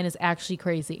humankind is actually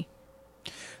crazy.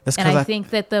 That's And 'cause I think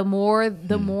that the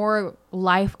more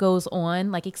life goes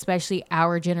on, like especially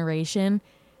our generation,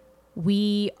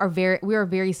 we are a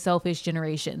very selfish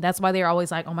generation. That's why they're always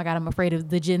like, oh my God, I'm afraid of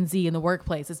the Gen Z in the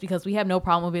workplace. It's because we have no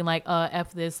problem with being like,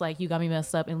 F this, like you got me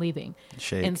messed up and leaving.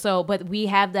 Shake. And so, but we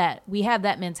have that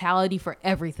mentality for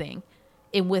everything.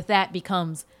 And with that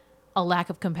becomes a lack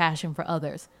of compassion for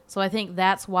others. So I think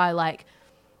that's why like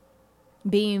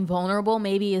being vulnerable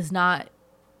maybe is not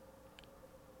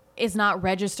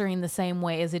registering the same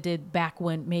way as it did back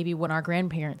when our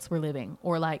grandparents were living,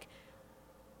 or like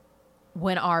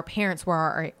when our parents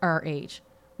were our age.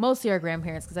 Mostly our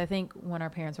grandparents, because I think when our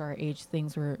parents were our age,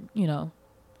 things were,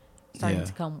 starting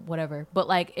to come, whatever. But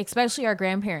like, especially our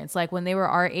grandparents, like when they were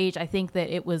our age, I think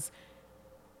that it was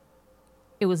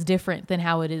different than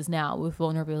how it is now with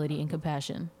vulnerability and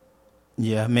compassion.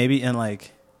 Yeah, maybe in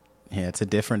like, to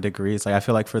different degrees. Like I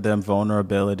feel like for them,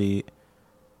 vulnerability,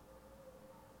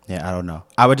 I don't know.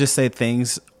 I would just say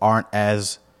things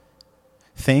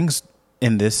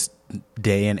in this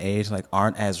day and age like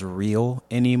aren't as real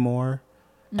anymore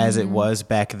as it was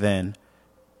back then.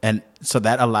 And so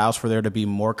that allows for there to be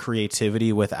more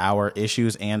creativity with our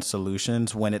issues and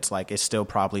solutions when it's like it's still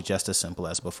probably just as simple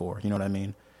as before. You know what I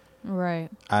mean? Right.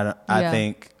 I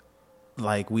think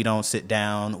like we don't sit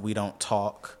down, we don't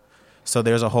talk. So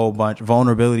there's a whole bunch.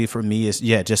 Vulnerability for me is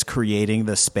just creating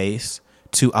the space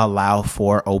to allow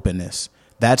for openness.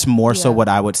 That's more so what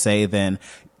I would say than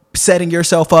setting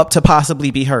yourself up to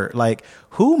possibly be hurt. Like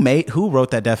who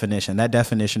wrote that definition? That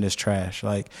definition is trash.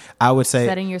 Like I would say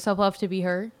setting yourself up to be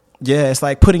hurt. Yeah, it's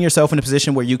like putting yourself in a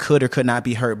position where you could or could not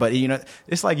be hurt. But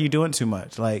it's like you're doing too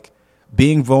much. Like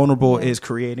being vulnerable is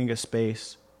creating a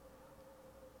space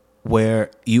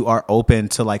where you are open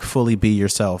to like fully be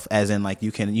yourself, as in like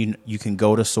you can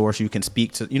go to source, you can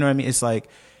speak to, you know what I mean? It's like,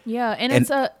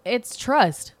 and it's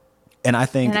trust. And I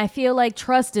feel like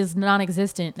trust is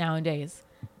non-existent nowadays.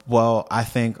 Well, I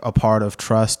think a part of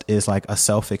trust is like a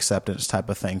self-acceptance type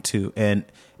of thing too. And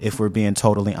if we're being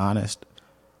totally honest,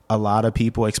 a lot of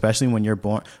people, especially when you're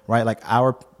born, right? Like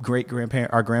our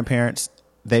grandparents,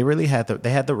 they really had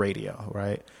the radio,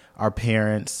 right? Our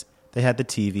parents, they had the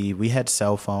TV. We had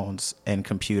cell phones and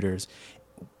computers.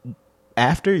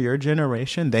 After your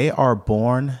generation, they are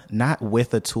born not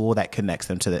with a tool that connects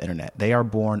them to the internet. They are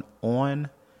born on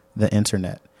the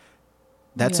internet.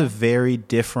 That's a very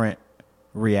different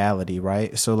reality,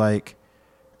 right? So like,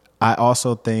 I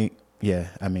also think,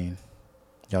 I mean,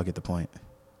 y'all get the point.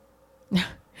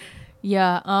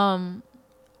 I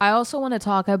also want to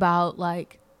talk about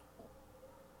like,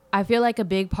 I feel like a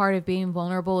big part of being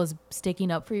vulnerable is sticking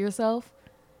up for yourself.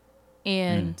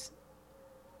 And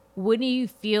when do you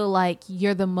feel like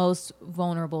you're the most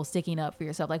vulnerable sticking up for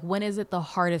yourself? Like when is it the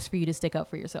hardest for you to stick up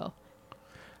for yourself?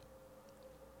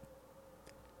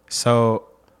 So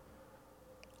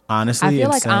honestly, I feel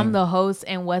like I'm the host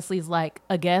and Wesley's like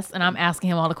a guest and I'm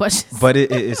asking him all the questions. But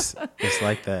it's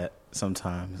like that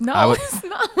sometimes. No, it's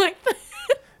not like that.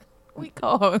 We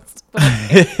co-host.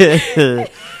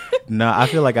 No, I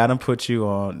feel like I done put you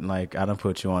on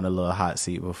a little hot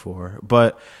seat before,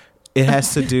 but it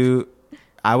has to do,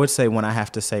 I would say when I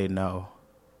have to say no.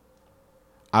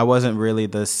 I wasn't really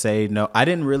the say no. I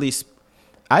don't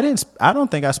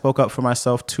think I spoke up for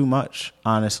myself too much,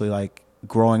 honestly, like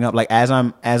growing up, like as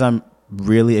I'm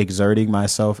really exerting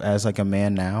myself as like a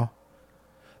man now.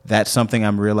 That's something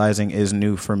I'm realizing is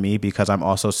new for me because I'm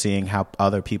also seeing how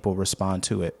other people respond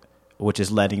to it, which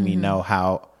is letting me know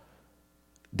how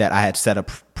that I had set a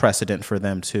precedent for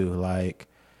them too. Like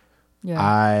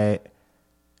I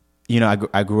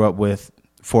grew up with,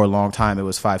 for a long time, it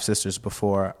was 5 sisters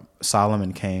before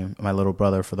Solomon came, my little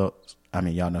brother. For those, I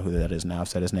mean, y'all know who that is now. I've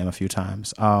said his name a few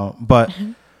times. But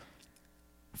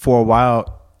for a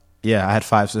while, I had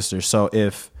 5 sisters. So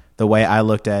if the way I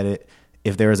looked at it,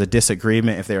 if there was a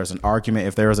disagreement, if there was an argument,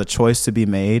 if there was a choice to be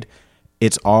made,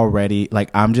 it's already like,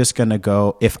 I'm just going to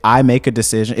go. If I make a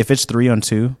decision, if it's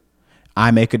 3-2,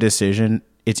 I make a decision,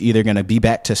 it's either going to be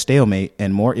back to stalemate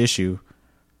and more issue,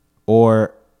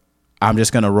 or I'm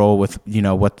just going to roll with,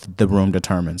 what the room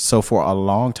determines. So for a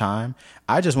long time,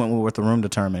 I just went with what the room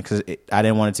determined because I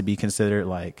didn't want it to be considered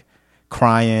like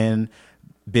crying,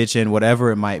 bitching,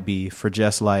 whatever it might be, for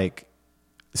just like,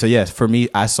 so yes, for me,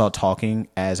 I saw talking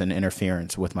as an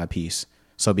interference with my peace.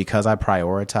 So because I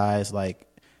prioritize like,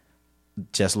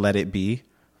 just let it be,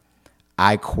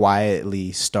 I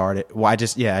quietly started. Well, I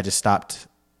just stopped.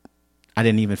 I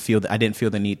didn't feel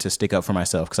the need to stick up for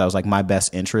myself because I was like, my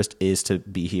best interest is to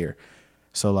be here.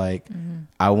 So like,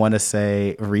 I want to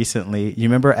say recently, you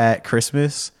remember at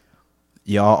Christmas,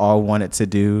 y'all all wanted to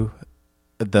do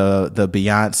the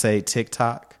Beyonce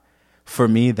TikTok. For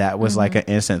me, that was like an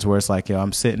instance where it's like, yo,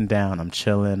 I'm sitting down, I'm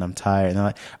chilling, I'm tired. And they're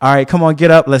like, all right, come on,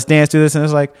 get up, let's dance, do this. And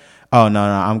it's like, oh, no,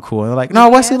 I'm cool. And they're like, no,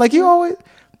 Wesley, like you always,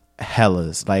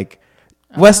 hellas, like,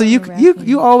 Wesley,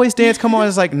 you always dance. Come on.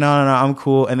 It's like, no, I'm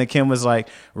cool. And then Kim was like,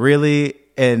 really?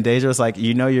 And Deja was like,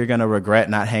 you're going to regret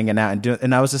not hanging out and doing.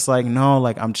 And I was just like, no,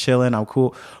 like I'm chilling. I'm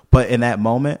cool. But in that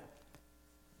moment,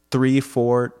 3,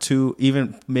 4, 2,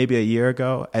 even maybe a year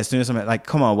ago, as soon as I'm like,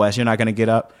 come on, Wes, you're not going to get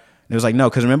up. And it was like, no,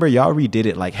 because remember, y'all redid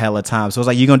it like hella times. So it was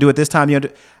like, you going to do it this time?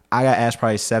 I got asked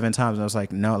probably 7 times. And I was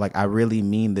like, no, like, I really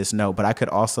mean this. No. But I could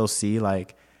also see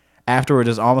like afterwards,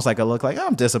 it's almost like a look like, oh,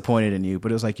 I'm disappointed in you.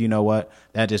 But it was like, you know what?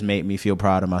 That just made me feel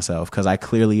proud of myself because I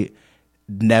clearly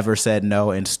never said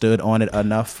no and stood on it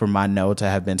enough for my no to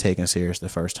have been taken serious the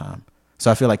first time. So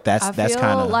I feel like that's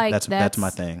kind of like that's my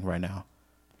thing right now.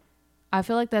 I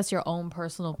feel like that's your own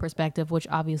personal perspective, which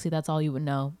obviously that's all you would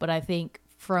know. But I think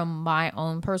from my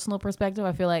own personal perspective,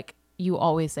 I feel like you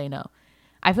always say no.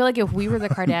 I feel like if we were the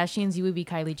Kardashians, you would be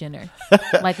Kylie Jenner,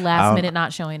 like last minute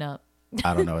not showing up.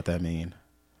 I don't know what that means.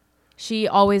 She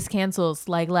always cancels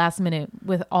like last minute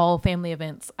with all family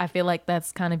events. I feel like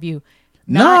that's kind of you.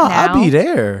 I'll be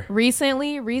there.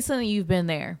 Recently you've been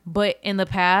there, but in the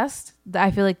past,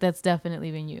 I feel like that's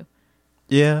definitely been you.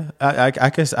 Yeah, I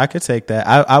could take that.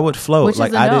 I would float. Which like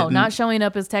is a I no. didn't. Not showing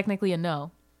up is technically a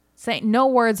no. Saying no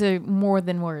words are more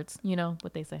than words. You know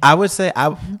what they say. I would say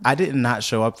I did not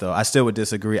show up though. I still would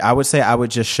disagree. I would say I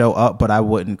would just show up, but I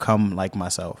wouldn't come like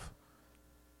myself.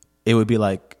 It would be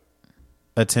like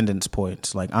attendance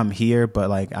points. Like I'm here, but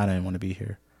like I didn't want to be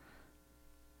here.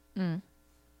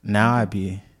 Now I'd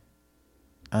be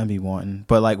wanting,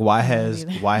 but like why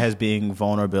has being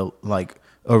vulnerable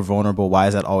why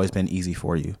has that always been easy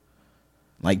for you?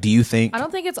 Like, do you think? I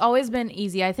don't think it's always been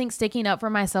easy. I think sticking up for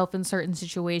myself in certain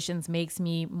situations makes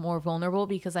me more vulnerable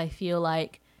because I feel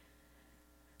like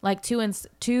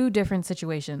two different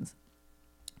situations,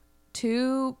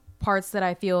 two parts that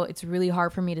I feel it's really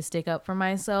hard for me to stick up for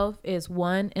myself is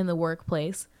one in the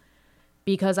workplace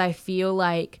because I feel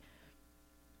like,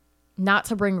 not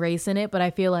to bring race in it, but I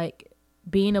feel like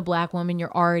being a black woman,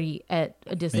 you're already at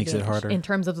a disadvantage in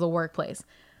terms of the workplace.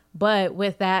 But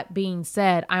with that being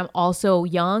said, I'm also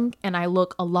young and I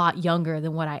look a lot younger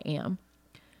than what I am.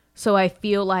 So I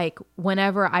feel like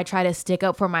whenever I try to stick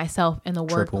up for myself in the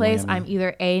workplace, I'm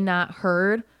either A, not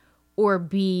heard, or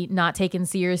B, not taken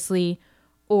seriously,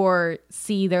 or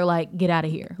C, they're like, get out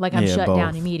of here. Like I'm shut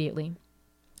down immediately.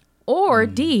 Or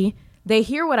D, they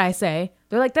hear what I say.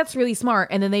 They're like, that's really smart.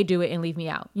 And then they do it and leave me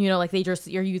out. You know, like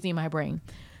you're using my brain.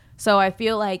 So I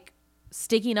feel like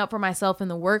sticking up for myself in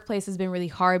the workplace has been really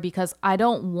hard because I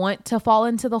don't want to fall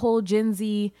into the whole Gen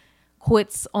Z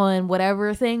quits on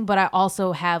whatever thing. But I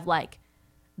also have like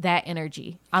that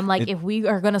energy. I'm like, if we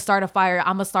are going to start a fire,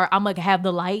 I'm going to have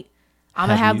the light. I'm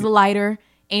going to have the lighter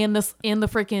and the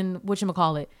freaking,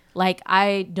 whatchamacallit. Like,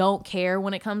 I don't care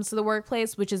when it comes to the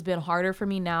workplace, which has been harder for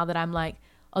me now that I'm like,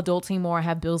 adulting more, I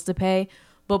have bills to pay.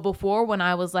 But before, when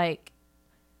I was like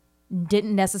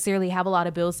didn't necessarily have a lot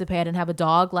of bills to pay, I didn't have a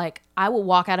dog, like I would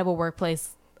walk out of a workplace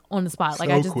on the spot. Like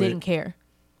I just didn't care.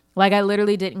 Like I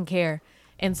literally didn't care.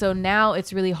 And so now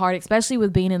it's really hard, especially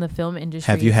with being in the film industry.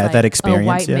 Have you had that experience a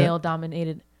white yet? male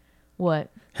dominated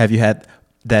what? Have you had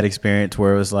that experience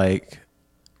where it was like,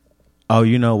 oh,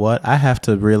 you know what? I have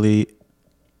to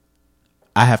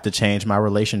change my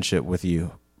relationship with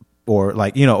you. Or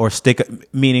like, you know, or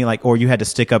meaning like, or you had to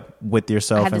stick up with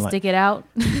yourself. I had to stick it out.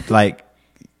 Like,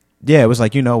 yeah, it was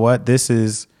like, you know what,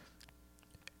 it's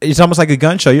almost like a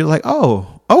gun show. You're like,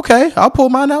 oh, okay, I'll pull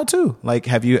mine out too. Like,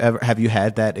 have you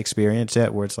had that experience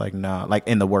yet where it's like, nah, like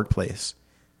in the workplace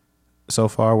so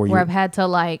far where I've had to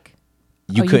like,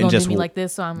 you couldn't just do me like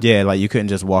this. So I'm, yeah, like you couldn't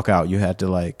just walk out. You had to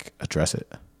like address it.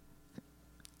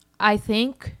 I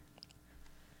think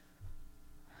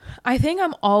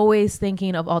I'm always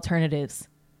thinking of alternatives.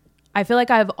 I feel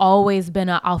like I've always been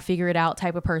I'll figure it out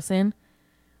type of person.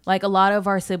 Like a lot of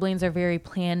our siblings are very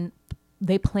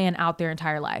they plan out their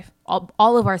entire life.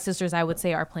 All of our sisters, I would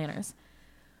say, are planners.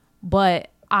 But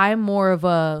I'm more of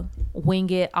a wing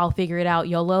it, I'll figure it out,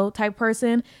 YOLO type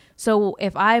person. So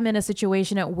if I'm in a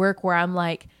situation at work where I'm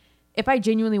like, if I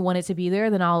genuinely wanted to be there,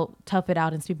 then I'll tough it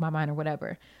out and speak my mind or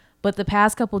whatever. But the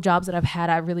past couple jobs that I've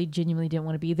had, I really genuinely didn't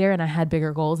want to be there and I had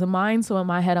bigger goals in mind. So in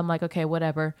my head, I'm like, okay,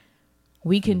 whatever.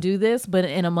 We can do this, but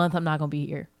in a month, I'm not going to be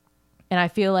here. And I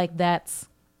feel like that's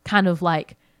kind of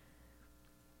like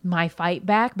my fight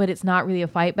back, but it's not really a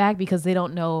fight back because they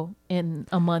don't know in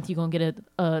a month you're going to get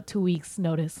a 2 weeks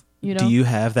notice. You know? Do you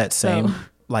have that same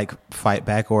like fight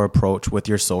back or approach with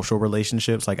your social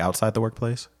relationships, like outside the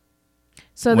workplace?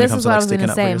 So this is what I was going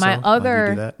to say.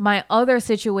 My other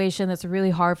situation that's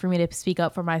really hard for me to speak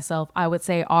up for myself, I would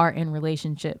say, are in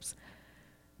relationships,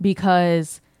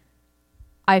 because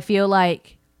I feel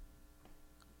like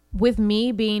with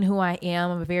me being who I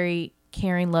am, I'm a very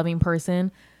caring, loving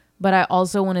person. But I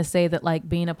also want to say that like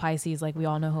being a Pisces, like we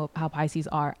all know how Pisces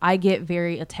are, I get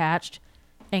very attached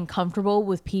and comfortable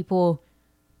with people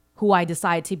who I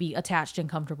decide to be attached and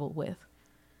comfortable with.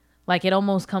 Like it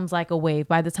almost comes like a wave.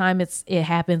 By the time it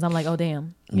happens, I'm like, oh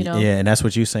damn, you know? Yeah, and that's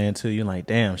what you're saying too. You're like,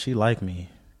 damn, she like me.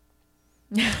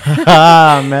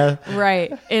 Man.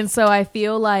 Right. And so I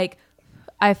feel like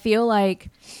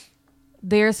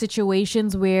there are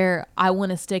situations where I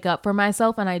want to stick up for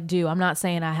myself, and I do. I'm not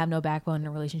saying I have no backbone in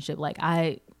a relationship. Like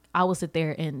I will sit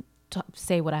there and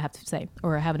say what I have to say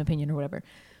or have an opinion or whatever.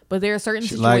 But there are certain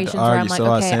situations where I'm like,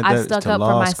 so okay, I stuck up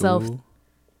for myself. School.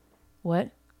 What?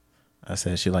 I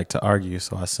said she liked to argue,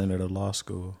 so I sent her to law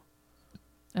school.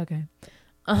 Okay.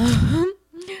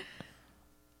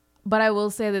 But I will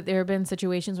say that there have been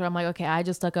situations where I'm like, okay, I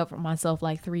just stuck up for myself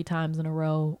like 3 times in a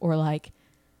row, or like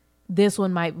this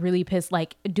one might really piss.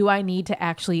 Like, do I need to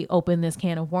actually open this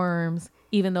can of worms?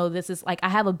 Even though this is like, I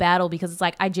have a battle because it's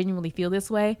like, I genuinely feel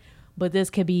this way, but this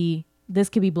could be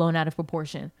blown out of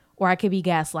proportion, or I could be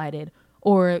gaslighted,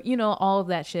 or, you know, all of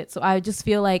that shit. So I just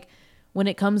feel like when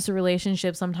it comes to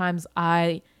relationships, sometimes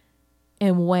I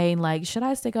am weighing like, should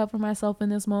I stick up for myself in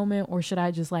this moment, or should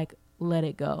I just like let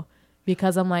it go?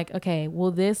 Because I'm like, okay,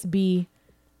 will this be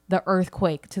the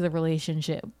earthquake to the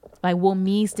relationship? Like, will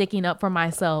me sticking up for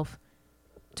myself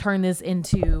turn this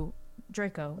into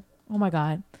Draco? Oh my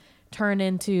God. Turn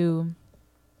into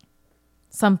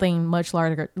something much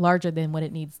larger than what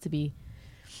it needs to be.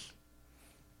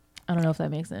 I don't know if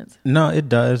that makes sense. No, it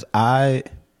does. I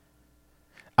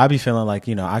be feeling like,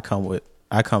 you know, I come with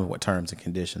terms and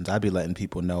conditions. I be letting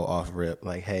people know off rip,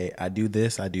 like, hey, I do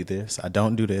this, I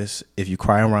don't do this. If you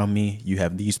cry around me, you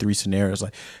have these 3 scenarios.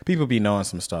 Like, people be knowing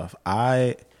some stuff.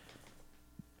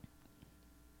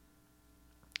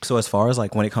 So as far as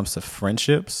like when it comes to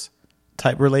friendships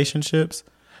type relationships,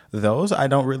 those I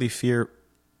don't really fear.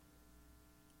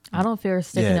 I don't fear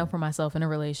sticking up for myself in a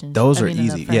relationship. Those are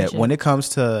easy. Yeah. When it comes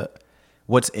to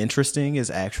what's interesting is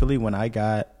actually when I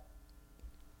got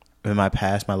in my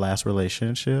last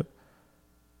relationship,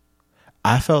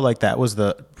 I felt like that was one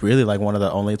of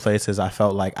the only places I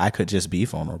felt like I could just be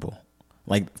vulnerable.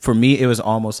 Like for me, it was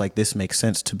almost like this makes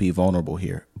sense to be vulnerable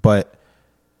here. But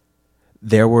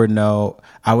there were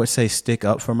I would say stick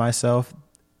up for myself.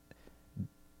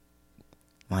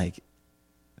 Like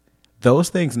those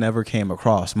things never came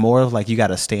across. More of like you got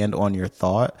to stand on your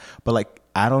thought. But like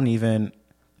I don't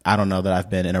know that I've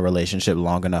been in a relationship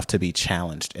long enough to be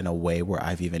challenged in a way where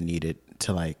I've even needed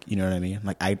to, like, you know what I mean?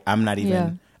 Like I'm not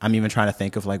even, I'm even trying to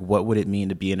think of like, what would it mean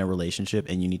to be in a relationship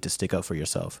and you need to stick up for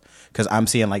yourself? Cause I'm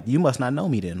seeing like, you must not know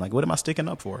me then. Like, what am I sticking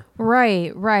up for?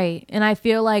 Right. Right. And I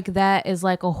feel like that is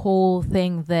like a whole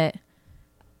thing that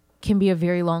can be a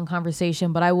very long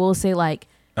conversation, but I will say like,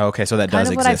 okay, so that does exist.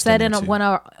 Kind of what I've said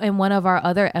in one of our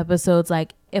other episodes,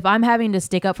 like if I'm having to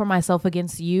stick up for myself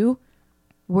against you,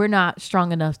 we're not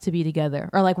strong enough to be together,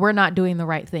 or like we're not doing the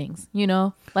right things, you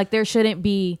know? Like there shouldn't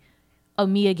be a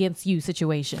me against you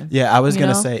situation. Yeah, I was going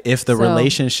to say if the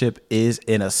relationship is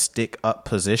in a stick up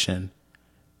position,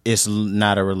 it's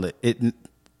not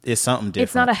it's something different.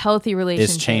 It's not a healthy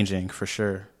relationship. It's changing for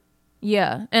sure.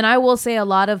 Yeah, and I will say a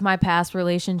lot of my past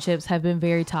relationships have been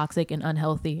very toxic and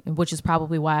unhealthy, which is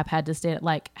probably why I've had to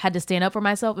stand up for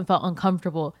myself and felt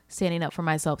uncomfortable standing up for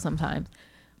myself sometimes.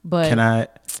 But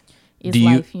do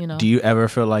you ever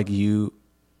feel like you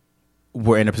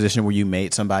were in a position where you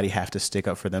made somebody have to stick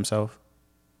up for themselves?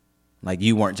 Like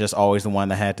you weren't just always the one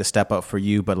that had to step up for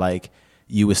you, but like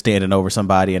you was standing over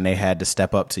somebody and they had to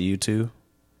step up to you too?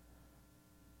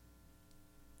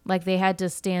 Like they had to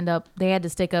stand up, they had to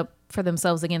stick up for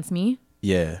themselves against me?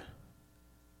 Yeah.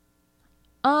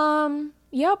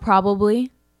 Yeah, probably.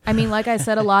 I mean, like I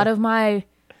said, a lot of my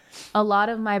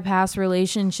past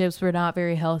relationships were not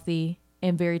very healthy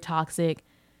and very toxic.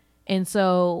 And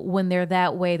so when they're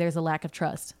that way, there's a lack of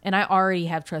trust. And I already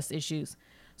have trust issues.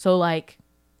 So like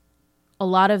a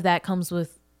lot of that comes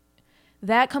with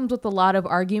a lot of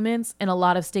arguments and a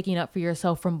lot of sticking up for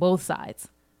yourself from both sides.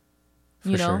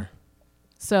 You know? Sure.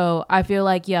 So I feel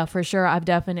like, yeah, for sure, I've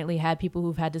definitely had people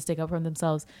who've had to stick up for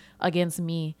themselves against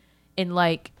me. And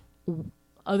like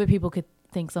other people could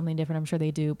think something different. I'm sure they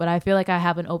do. But I feel like I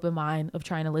have an open mind of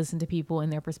trying to listen to people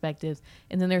and their perspectives.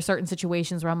 And then there's certain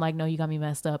situations where I'm like, no, you got me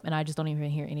messed up. And I just don't even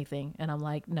hear anything. And I'm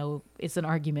like, no, it's an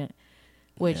argument,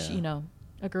 which, you know,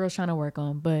 a girl's trying to work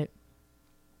on. But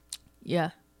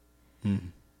yeah.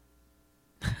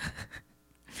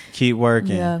 Keep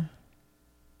working.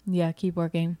 Yeah, keep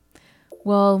working.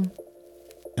 Well,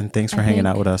 and thanks for hanging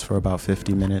out with us for about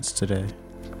 50 minutes today.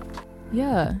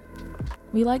 Yeah.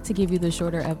 We like to give you the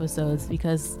shorter episodes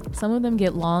because some of them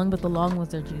get long, but the long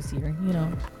ones are juicier, you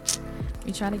know.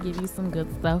 We try to give you some good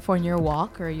stuff on your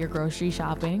walk or your grocery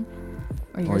shopping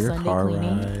or your Sunday car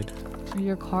cleaning ride. or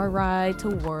your car ride to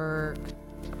work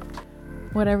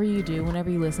whatever you do, whenever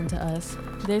you listen to us.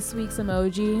 This week's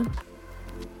emoji,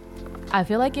 I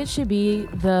feel like it should be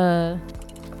the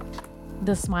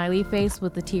smiley face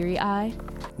with the teary eye.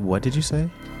 What did you say?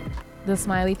 The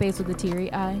smiley face with the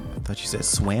teary eye. I thought you said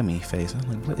swammy face.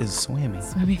 I'm like, what is swammy?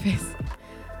 Swammy face.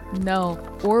 No.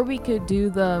 Or we could do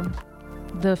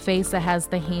the face that has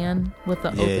the hand with the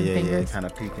open fingers. Yeah, kind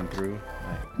of peeking through.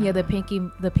 Yeah, the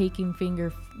peeking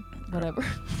finger, whatever.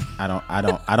 I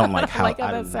don't like how, like how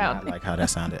I that do sounded. not like how that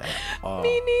sounded at all.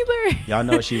 Me neither. Y'all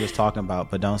know what she was talking about,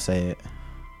 but don't say it.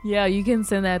 Yeah, you can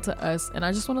send that to us. And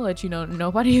I just want to let you know,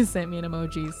 nobody has sent me an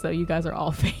emoji, so you guys are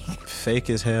all fake. Fake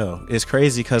as hell. It's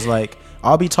crazy because, like,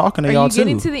 I'll be talking to y'all too. Are you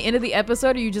getting to the end of the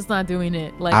episode, or are you just not doing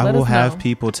it? Like, I let will us have know.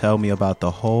 people tell me about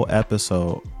the whole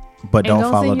episode, but don't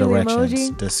follow send you the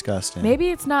directions. emoji? Disgusting.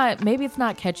 Maybe it's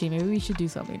not catchy. Maybe we should do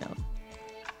something else.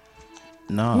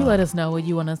 No. You let us know what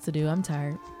you want us to do. I'm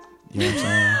tired. You know what I'm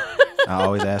saying? I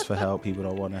always ask for help. People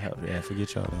don't want to help. Yeah,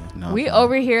 forget y'all then. No, We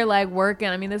over here like working.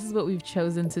 I mean, this is what we've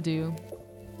chosen to do,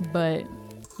 but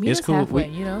meet us cool. halfway,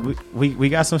 you know? We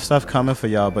got some stuff coming for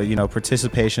y'all, but, you know,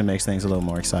 participation makes things a little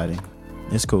more exciting.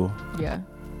 It's cool. Yeah.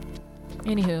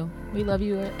 Anywho, we love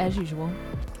you as usual.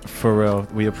 For real.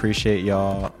 We appreciate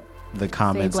y'all. The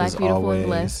comments stay black, as beautiful, always. and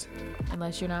blessed.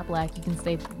 Unless you're not black, you can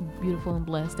stay beautiful and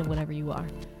blessed in whatever you are.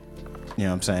 You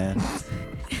know what I'm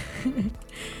saying?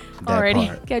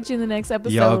 Alrighty. Catch you in the next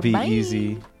episode. Y'all be Bye.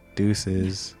 easy.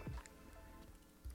 Deuces.